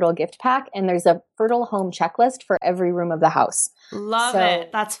Fast and Fertile gift pack. And there's a fertile home checklist for every room of the house. Love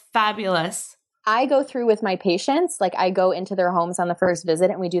it. That's fabulous. I go through with my patients, like I go into their homes on the first visit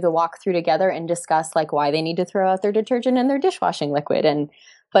and we do the walkthrough together and discuss like why they need to throw out their detergent and their dishwashing liquid.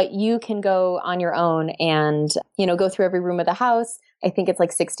 But you can go on your own and, go through every room of the house. I think it's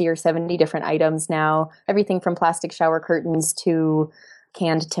like 60 or 70 different items now, everything from plastic shower curtains to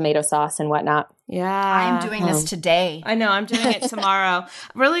canned tomato sauce and whatnot. Yeah. I'm doing this today. I know. I'm doing it tomorrow.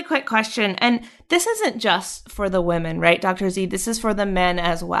 Really quick question. And this isn't just for the women, right, Dr. Z? This is for the men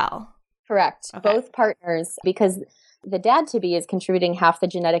as well. Correct. Okay. Both partners, because the dad-to-be is contributing half the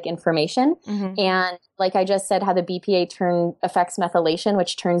genetic information. Mm-hmm. And like I just said, how the BPA affects methylation,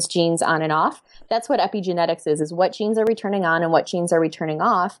 which turns genes on and off. That's what epigenetics is what genes are we turning on and what genes are we turning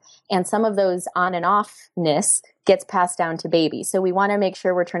off. And some of those on and offness gets passed down to baby. So we want to make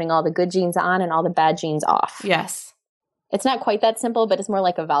sure we're turning all the good genes on and all the bad genes off. Yes. It's not quite that simple, but it's more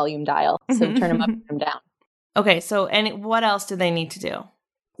like a volume dial. So turn them up, turn them down. Okay. So what else do they need to do?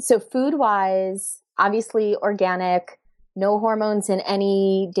 So food-wise, obviously organic, no hormones in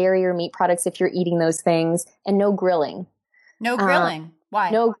any dairy or meat products if you're eating those things, and no grilling. No grilling? Why?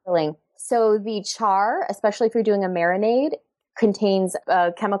 No grilling. So the char, especially if you're doing a marinade, contains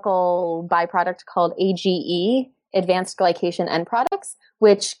a chemical byproduct called AGE, advanced glycation end products,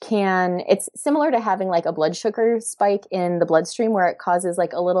 which it's similar to having like a blood sugar spike in the bloodstream where it causes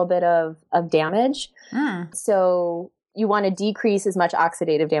like a little bit of damage. So you want to decrease as much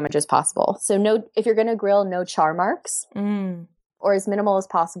oxidative damage as possible. So if you're going to grill, no char marks, or as minimal as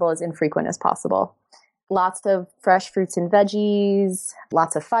possible, as infrequent as possible. Lots of fresh fruits and veggies,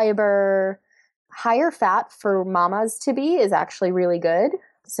 lots of fiber. Higher fat for mamas to be is actually really good.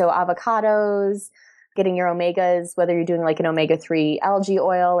 So avocados, getting your omegas, whether you're doing like an omega-3 algae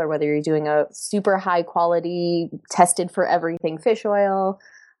oil or whether you're doing a super high quality, tested for everything fish oil,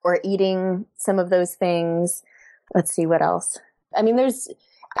 or eating some of those things. Let's see what else. I mean,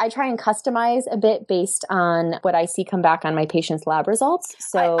 I try and customize a bit based on what I see come back on my patients' lab results.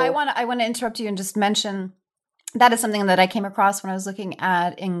 So I want to interrupt you and just mention that is something that I came across when I was looking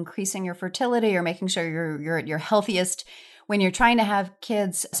at increasing your fertility or making sure you're at your healthiest. when you're trying to have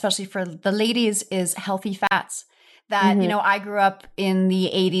kids, especially for the ladies, is healthy fats. That, you know, I grew up in the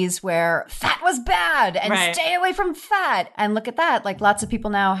 80s where fat was bad and stay away from fat. And look at that. Like lots of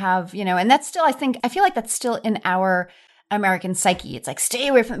people now have, you know, and that's still, I feel like that's still in our American psyche. It's like stay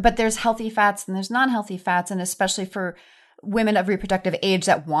away from, but there's healthy fats and there's non-healthy fats. And especially for women of reproductive age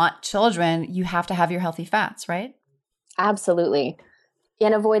that want children, you have to have your healthy fats, right? Absolutely.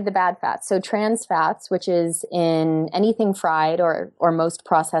 And avoid the bad fats. So trans fats, which is in anything fried or most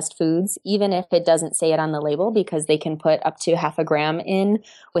processed foods, even if it doesn't say it on the label, because they can put up to 0.5 gram in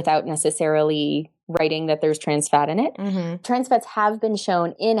without necessarily writing that there's trans fat in it. Trans fats have been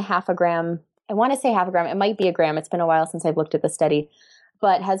shown in 0.5 gram. I want to say 0.5 gram. It might be a gram. It's been a while since I've looked at the study,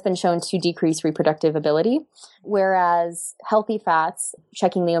 but has been shown to decrease reproductive ability. Whereas healthy fats,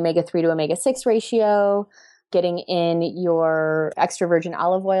 checking the omega-3 to omega-6 ratio, getting in your extra virgin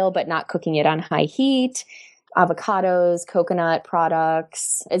olive oil, but not cooking it on high heat, avocados, coconut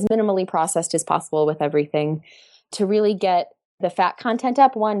products, as minimally processed as possible with everything to really get the fat content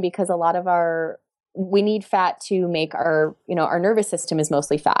up. One, because a lot of we need fat to make our nervous system is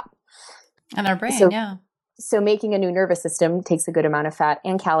mostly fat. And our brain, So making a new nervous system takes a good amount of fat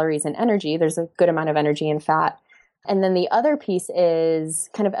and calories and energy. There's a good amount of energy in fat. And then the other piece is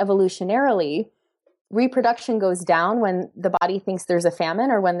kind of evolutionarily, reproduction goes down when the body thinks there's a famine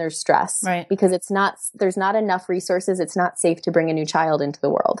or when there's stress, right? Because there's not enough resources. It's not safe to bring a new child into the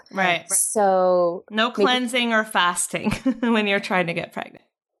world, right? So no cleansing or fasting when you're trying to get pregnant,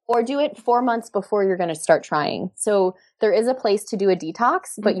 or do it 4 months before you're going to start trying. So there is a place to do a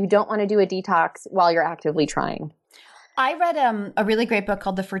detox, but you don't want to do a detox while you're actively trying. I read a really great book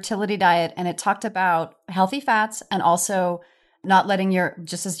called The Fertility Diet, and it talked about healthy fats and also not letting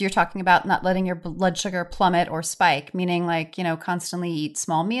just as you're talking about, not letting your blood sugar plummet or spike, meaning like, you know, constantly eat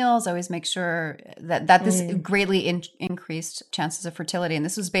small meals, always make sure that this greatly increased chances of fertility. And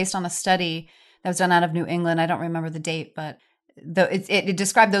this was based on a study that was done out of New England. I don't remember the date, but it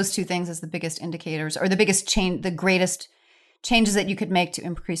described those two things as the biggest indicators or the biggest change, the greatest changes that you could make to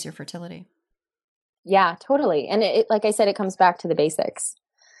increase your fertility. Yeah, totally. And it, like I said, it comes back to the basics.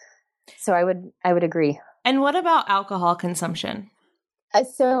 So I would agree. And what about alcohol consumption?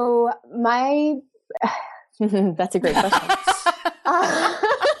 So that's a great question.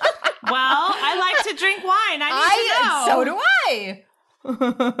 Well, I like to drink wine. I need to So know. do I.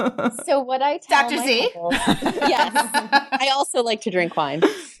 So what I tell Dr. my Z? couples, yes, I also like to drink wine.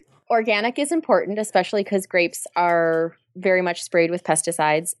 Organic is important, especially because grapes are very much sprayed with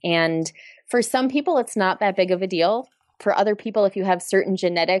pesticides. And for some people, it's not that big of a deal. For other people, if you have certain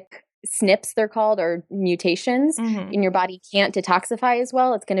genetic SNPs, they're called, or mutations, and your body can't detoxify as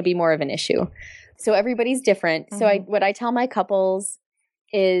well, it's going to be more of an issue. So everybody's different. So what I tell my couples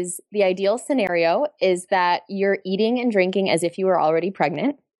is the ideal scenario is that you're eating and drinking as if you were already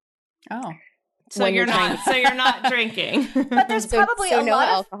pregnant. Oh. So you're not drinking. But there's probably a no lot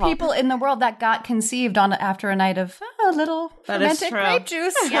alcohol. of people in the world that got conceived after a night of a little fermented grape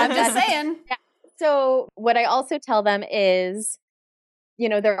juice. Yeah, I'm just saying. Yeah. So what I also tell them is, you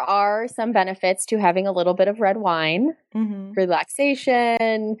know, there are some benefits to having a little bit of red wine,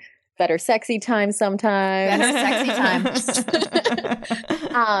 relaxation, better sexy time sometimes. Better sexy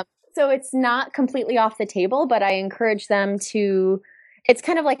time. So it's not completely off the table, but I encourage them to, it's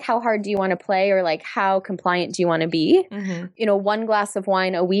kind of like how hard do you want to play or like how compliant do you want to be? You know, 1 glass of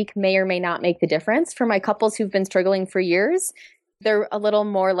wine a week may or may not make the difference. For my couples who've been struggling for years, they're a little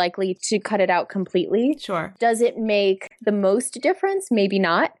more likely to cut it out completely. Sure. Does it make the most difference? Maybe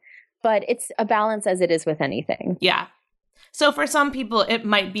not, but it's a balance as it is with anything. Yeah. So for some people, it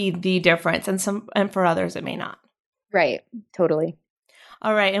might be the difference, and for others, it may not. Right. Totally.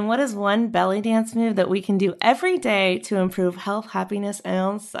 All right. And what is one belly dance move that we can do every day to improve health, happiness,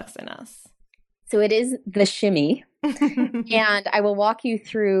 and success? So it is the shimmy. And I will walk you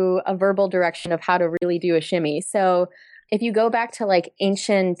through a verbal direction of how to really do a shimmy. So if you go back to like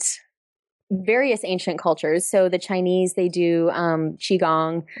various ancient cultures, so the Chinese, they do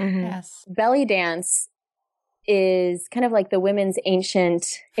qigong. Yes. Belly dance is kind of like the women's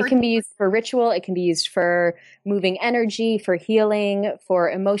ancient, it can be used for ritual, it can be used for moving energy, for healing, for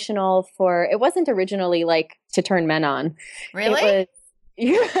emotional, it wasn't originally like to turn men on. Really?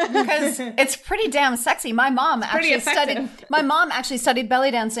 Because it's pretty damn sexy. My mom actually studied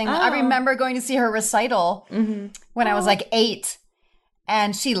belly dancing. I remember going to see her recital when I was like 8,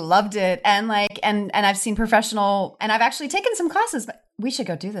 and she loved it. And I've seen professional, and I've actually taken some classes. But we should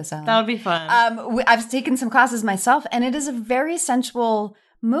go do this, Ellen. That would be fun. I've taken some classes myself, and it is a very sensual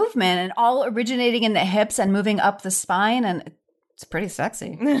movement, and all originating in the hips and moving up the spine, and It's pretty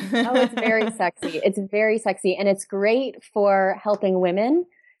sexy. Oh, it's very sexy. It's very sexy. And it's great for helping women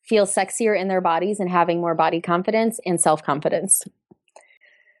feel sexier in their bodies and having more body confidence and self-confidence.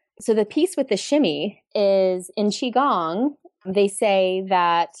 So the piece with the shimmy is in Qigong, they say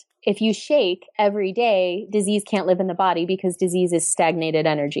that if you shake every day, disease can't live in the body because disease is stagnated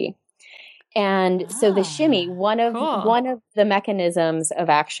energy. And so the shimmy, one of the mechanisms of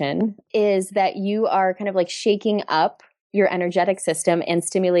action is that you are kind of like shaking up your energetic system and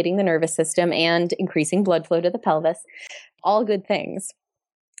stimulating the nervous system and increasing blood flow to the pelvis, all good things.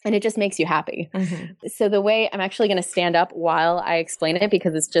 And it just makes you happy. Mm-hmm. So the way I'm actually going to stand up while I explain it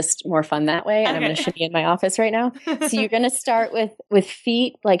because it's just more fun that way. And I'm going to shimmy in my office right now. So you're going to start with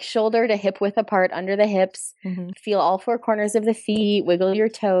feet like shoulder to hip width apart under the hips. Mm-hmm. Feel all four corners of the feet, wiggle your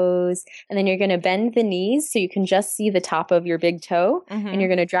toes. And then you're going to bend the knees so you can just see the top of your big toe. Mm-hmm. And you're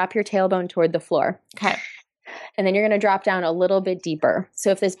going to drop your tailbone toward the floor. Okay. And then you're going to drop down a little bit deeper. So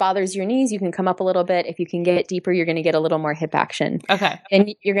if this bothers your knees, you can come up a little bit. If you can get deeper, you're going to get a little more hip action. Okay.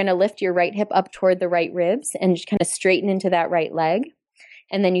 And you're going to lift your right hip up toward the right ribs and just kind of straighten into that right leg.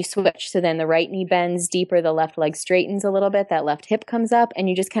 And then you switch. So then the right knee bends deeper, the left leg straightens a little bit, that left hip comes up, and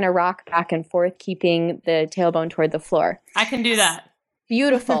you just kind of rock back and forth, keeping the tailbone toward the floor. I can do that.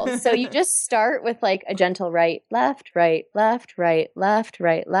 Beautiful. So you just start with like a gentle right, left, right, left, right, left,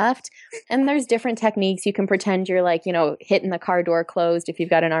 right, left. And there's different techniques. You can pretend you're like, hitting the car door closed if you've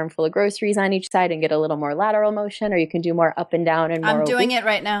got an armful of groceries on each side and get a little more lateral motion, or you can do more up and down and more. I'm doing it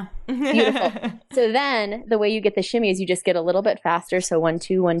right now. Beautiful. So then the way you get the shimmy is you just get a little bit faster. So 1,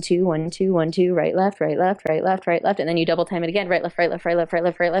 2, 1, 2, 1, 2, 1, 2, right, left, right, left, right, left, right, left. And then you double time it again, right, left, right, left, right, left, right,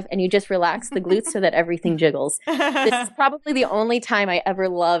 left, right, left. And you just relax the glutes so that everything jiggles. This is probably the only time I ever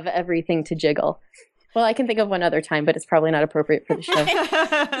love everything to jiggle. Well, I can think of one other time, but it's probably not appropriate for the show.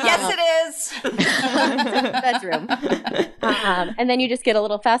 Yes, it is. Bedroom. And then you just get a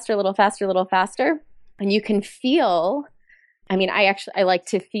little faster, a little faster, a little faster. And you can feel, I like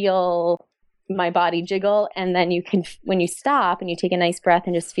to feel my body jiggle. And then you can, when you stop and you take a nice breath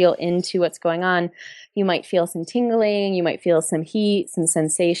and just feel into what's going on, you might feel some tingling, you might feel some heat, some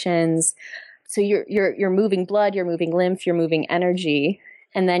sensations. So you're moving blood, you're moving lymph, you're moving energy.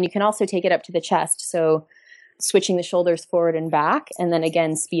 And then you can also take it up to the chest. So switching the shoulders forward and back, and then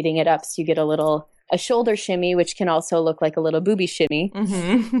again, speeding it up. So you get a shoulder shimmy, which can also look like a little booby shimmy.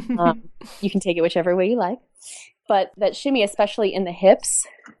 Mm-hmm. You can take it whichever way you like. But that shimmy, especially in the hips,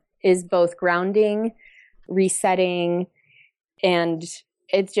 is both grounding, resetting, and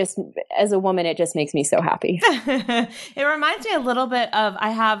it's just, as a woman, it just makes me so happy. It reminds me a little bit of,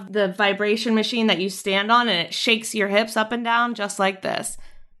 I have the vibration machine that you stand on and it shakes your hips up and down just like this.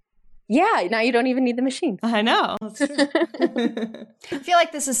 Yeah, now you don't even need the machine. I know. That's true. I feel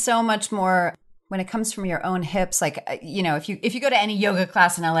like this is so much more when it comes from your own hips. Like, if you go to any yoga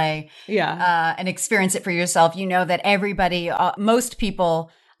class in LA and experience it for yourself, you know that everybody, most people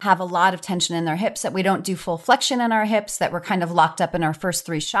have a lot of tension in their hips, that we don't do full flexion in our hips, that we're kind of locked up in our first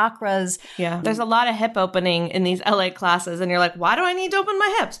 3 chakras. Yeah. There's a lot of hip opening in these LA classes, and you're like, why do I need to open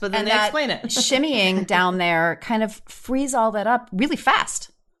my hips? But then they explain it. Shimmying down there kind of frees all that up really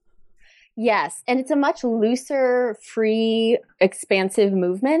fast. Yes. And it's a much looser, free, expansive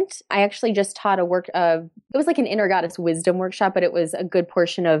movement. I actually just taught it was like an inner goddess wisdom workshop, but it was a good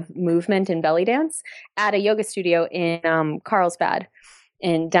portion of movement and belly dance at a yoga studio in Carlsbad.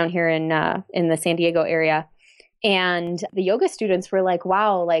 Down here in the San Diego area. And the yoga students were like,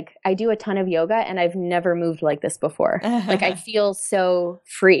 wow, like I do a ton of yoga and I've never moved like this before. Like I feel so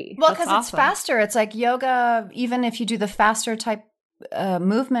free. Well, because it's faster. It's like yoga, even if you do the faster type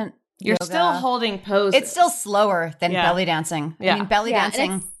movement, you're still holding poses. It's still slower than belly dancing. Yeah. I mean, belly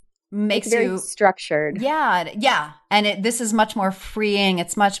dancing makes it's very you structured. Yeah. And this is much more freeing.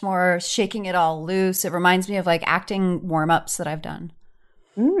 It's much more shaking it all loose. It reminds me of like acting warm-ups that I've done.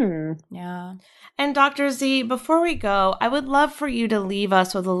 Yeah. And Dr. Z, before we go, I would love for you to leave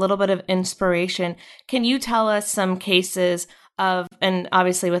us with a little bit of inspiration. Can you tell us some cases of, and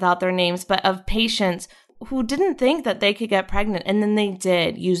obviously without their names, but of patients who didn't think that they could get pregnant and then they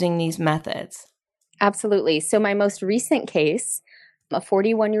did using these methods? Absolutely. So my most recent case, a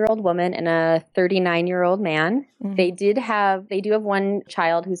 41-year-old woman and a 39-year-old man, they do have one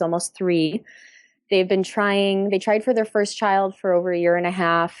child who's almost 3. They tried for their first child for over 1.5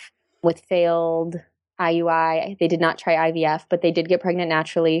 years with failed IUI. They did not try IVF, but they did get pregnant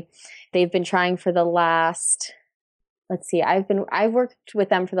naturally. They've been trying for the last, I've worked with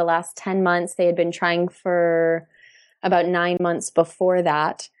them for the last 10 months. They had been trying for about 9 months before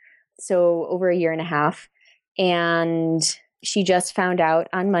that. So over 1.5 years. And she just found out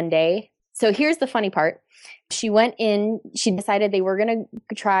on Monday, So here's the funny part. She decided they were going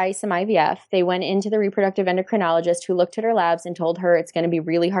to try some IVF. They went into the reproductive endocrinologist who looked at her labs and told her it's going to be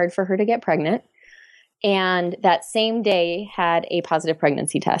really hard for her to get pregnant. And that same day had a positive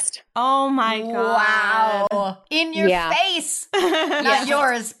pregnancy test. Oh my God. Wow. In your face. Not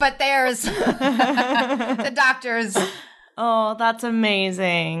yours, but theirs. The doctor's. Oh, that's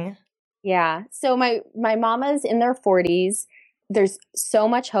amazing. Yeah. So my mama's in their 40s. There's so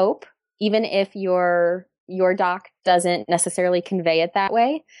much hope, even if your doc doesn't necessarily convey it that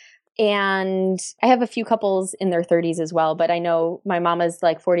way. And I have a few couples in their 30s as well, but I know my mama's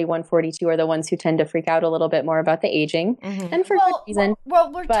like 41, 42 are the ones who tend to freak out a little bit more about the aging, and for good reason.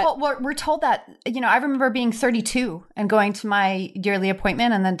 Well, we're told that, I remember being 32 and going to my yearly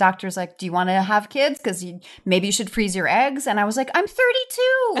appointment, and then doctor's like, do you want to have kids? Because maybe you should freeze your eggs. And I was like, I'm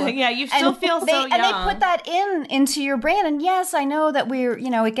 32. Yeah, you still feel so young. And they put that into your brain. And yes, I know that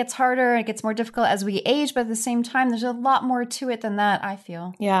it gets harder, it gets more difficult as we age, but at the same time, there's a lot more to it than that, I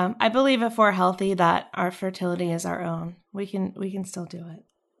feel. Yeah, I believe if we're healthy that our fertility is our own. We can still do it.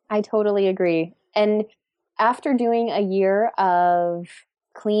 I totally agree. And after doing a year of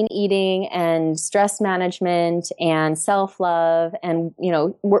clean eating and stress management and self-love and,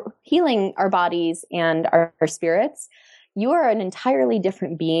 we're healing our bodies and our spirits, you are an entirely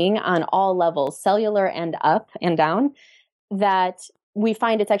different being on all levels, cellular and up and down, that we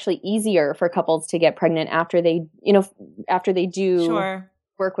find it's actually easier for couples to get pregnant after they do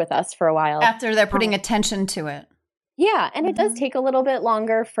work with us for a while. After they're putting attention to it. Yeah. And it does take a little bit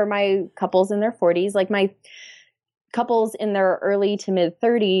longer for my couples in their 40s. Like my couples in their early to mid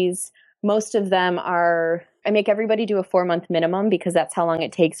 30s, most of them I make everybody do a 4-month minimum because that's how long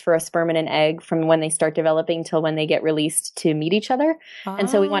it takes for a sperm and an egg from when they start developing till when they get released to meet each other. Oh. And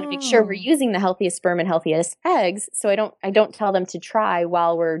so we want to make sure we're using the healthiest sperm and healthiest eggs. So I don't tell them to try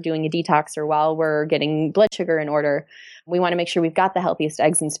while we're doing a detox or while we're getting blood sugar in order. We want to make sure we've got the healthiest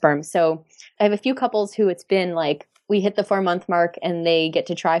eggs and sperm. So I have a few couples who it's been like, we hit the 4-month mark and they get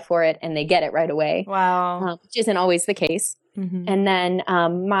to try for it and they get it right away. Wow. Which isn't always the case. Mm-hmm. And then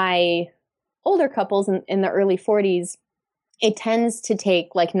my older couples in the early 40s, it tends to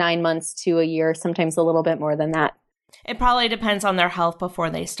take like 9 months to a year, sometimes a little bit more than that. It probably depends on their health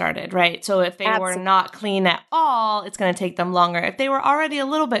before they started, right? So if they were not clean at all, it's going to take them longer. If they were already a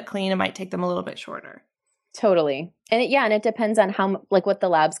little bit clean, it might take them a little bit shorter. Totally. And it depends on how, like what the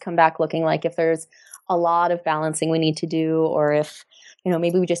labs come back looking like. If there's a lot of balancing we need to do, or if,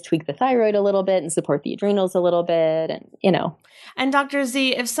 maybe we just tweak the thyroid a little bit and support the adrenals a little bit, and. And Dr.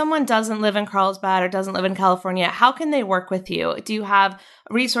 Z, if someone doesn't live in Carlsbad or doesn't live in California, how can they work with you? Do you have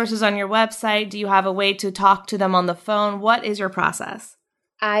resources on your website? Do you have a way to talk to them on the phone? What is your process?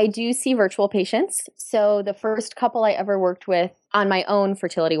 I do see virtual patients. So the first couple I ever worked with on my own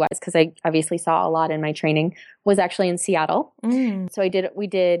fertility-wise, because I obviously saw a lot in my training, was actually in Seattle. Mm. So we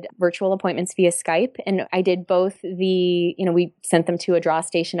did virtual appointments via Skype, and I did both we sent them to a draw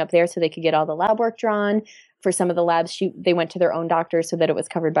station up there so they could get all the lab work drawn. For some of the labs, they went to their own doctor so that it was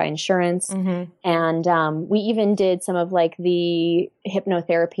covered by insurance. Mm-hmm. And we even did some of like the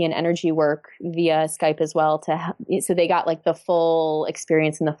hypnotherapy and energy work via Skype as well. So they got like the full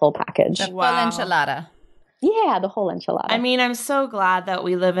experience and the full package. The full enchilada. Yeah, the whole enchilada. I mean, I'm so glad that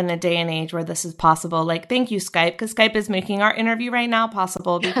we live in a day and age where this is possible. Like, thank you, Skype, because Skype is making our interview right now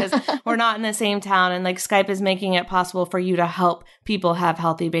possible because we're not in the same town. And like Skype is making it possible for you to help people have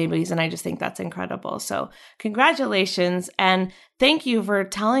healthy babies. And I just think that's incredible. So congratulations. And thank you for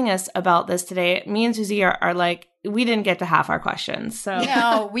telling us about this today. Me and Susie are like, we didn't get to half our questions. So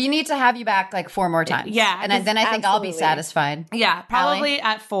no, we need to have you back like 4 more times. Yeah. And then I think I'll be satisfied. Yeah. Probably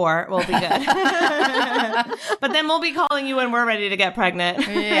Allie? At 4 we'll be good. But then we'll be calling you when we're ready to get pregnant.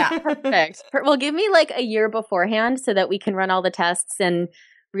 Yeah. Perfect. Well, give me like a year beforehand so that we can run all the tests and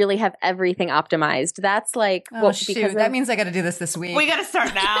really have everything optimized. That's like, because that means I got to do this week. We got to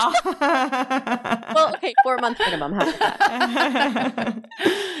start now. Well, okay, 4-month minimum. How about that?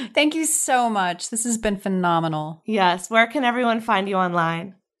 Thank you so much. This has been phenomenal. Yes. Where can everyone find you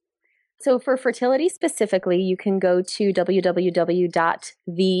online? So for fertility specifically, you can go to www.holistic,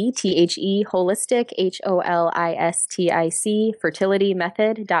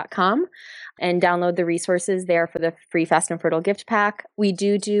 fertilitymethod.com. and download the resources there for the free Fast and Fertile gift pack. We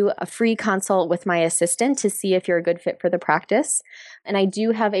do a free consult with my assistant to see if you're a good fit for the practice. And I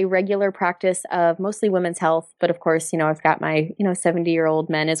do have a regular practice of mostly women's health, but of course, I've got my, 70-year-old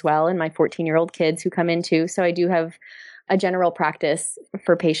men as well and my 14-year-old kids who come in too. So I do have a general practice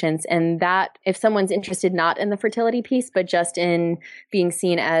for patients. And that if someone's interested not in the fertility piece, but just in being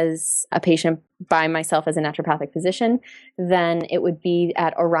seen as a patient by myself as a naturopathic physician, then it would be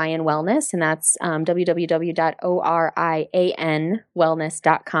at Orion Wellness, and that's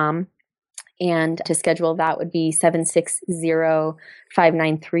www.orianwellness.com. And to schedule that would be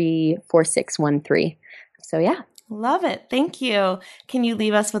 760-593-4613. So yeah. Love it. Thank you. Can you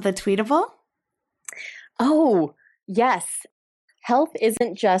leave us with a tweetable? Oh, yes. Health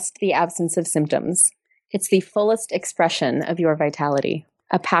isn't just the absence of symptoms. It's the fullest expression of your vitality,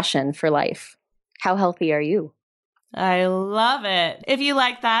 a passion for life. How healthy are you? I love it. If you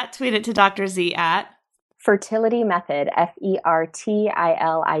like that, tweet it to Dr. Z at Fertility Method,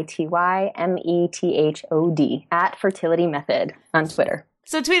 FertilityMethod, at Fertility Method on Twitter.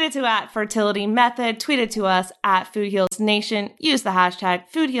 So tweet it to at Fertility Method, tweet it to us at Food Heals Nation. Use the hashtag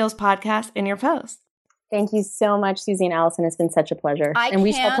Food Heals Podcast in your post. Thank you so much, Susie and Allison. It's been such a pleasure.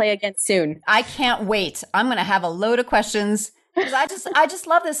 We shall play again soon. I can't wait. I'm going to have a load of questions because I just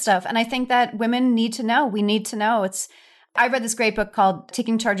love this stuff. And I think that women need to know. We need to know. I read this great book called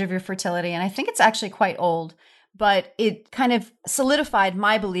Taking Charge of Your Fertility, and I think it's actually quite old, but it kind of solidified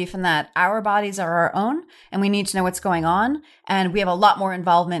my belief in that our bodies are our own and we need to know what's going on. And we have a lot more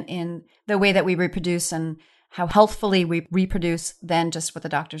involvement in the way that we reproduce and how healthfully we reproduce than just what the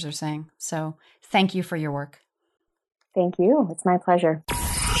doctors are saying. So thank you for your work. Thank you. It's my pleasure.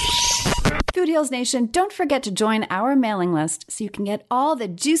 Food Heals Nation, don't forget to join our mailing list so you can get all the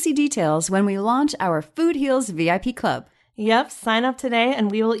juicy details when we launch our Food Heals VIP Club. Yep, sign up today and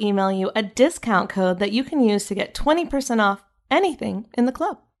we will email you a discount code that you can use to get 20% off anything in the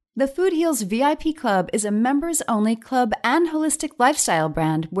club. The Food Heals VIP Club is a members-only club and holistic lifestyle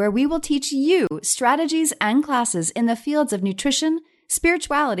brand where we will teach you strategies and classes in the fields of nutrition,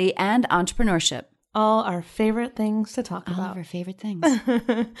 spirituality, and entrepreneurship. All our favorite things to talk about. All of our favorite things.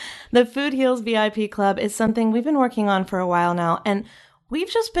 The Food Heals VIP Club is something we've been working on for a while now, and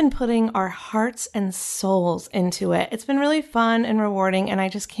we've just been putting our hearts and souls into it. It's been really fun and rewarding, and I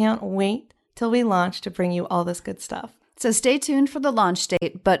just can't wait till we launch to bring you all this good stuff. So stay tuned for the launch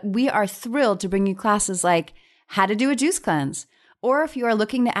date, but we are thrilled to bring you classes like how to do a juice cleanse. Or if you are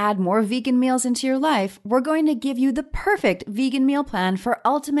looking to add more vegan meals into your life, we're going to give you the perfect vegan meal plan for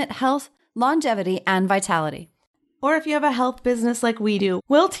ultimate health, longevity, and vitality. Or if you have a health business like we do,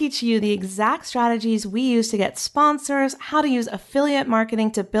 we'll teach you the exact strategies we use to get sponsors, how to use affiliate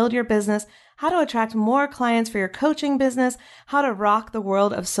marketing to build your business, how to attract more clients for your coaching business, how to rock the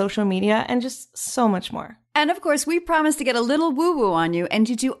world of social media, and just so much more. And of course, we promise to get a little woo-woo on you and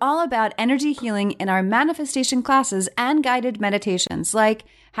teach you all about energy healing in our manifestation classes and guided meditations, like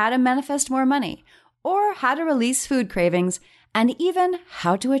how to manifest more money, or how to release food cravings, and even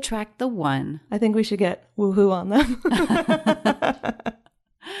how to attract the one. I think we should get woohoo on them.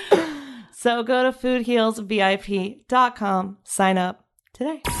 So go to foodhealsvip.com, sign up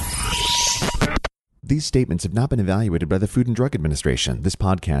today. These statements have not been evaluated by the Food and Drug Administration. This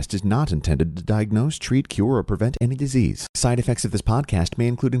podcast is not intended to diagnose, treat, cure, or prevent any disease. Side effects of this podcast may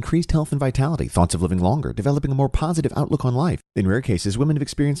include increased health and vitality, thoughts of living longer, developing a more positive outlook on life. In rare cases, women have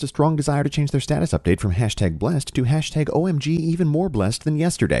experienced a strong desire to change their status update from #blessed to #OMG even more blessed than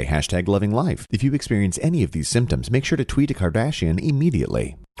yesterday, #loving life. If you experience any of these symptoms, make sure to tweet a Kardashian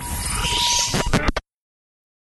immediately.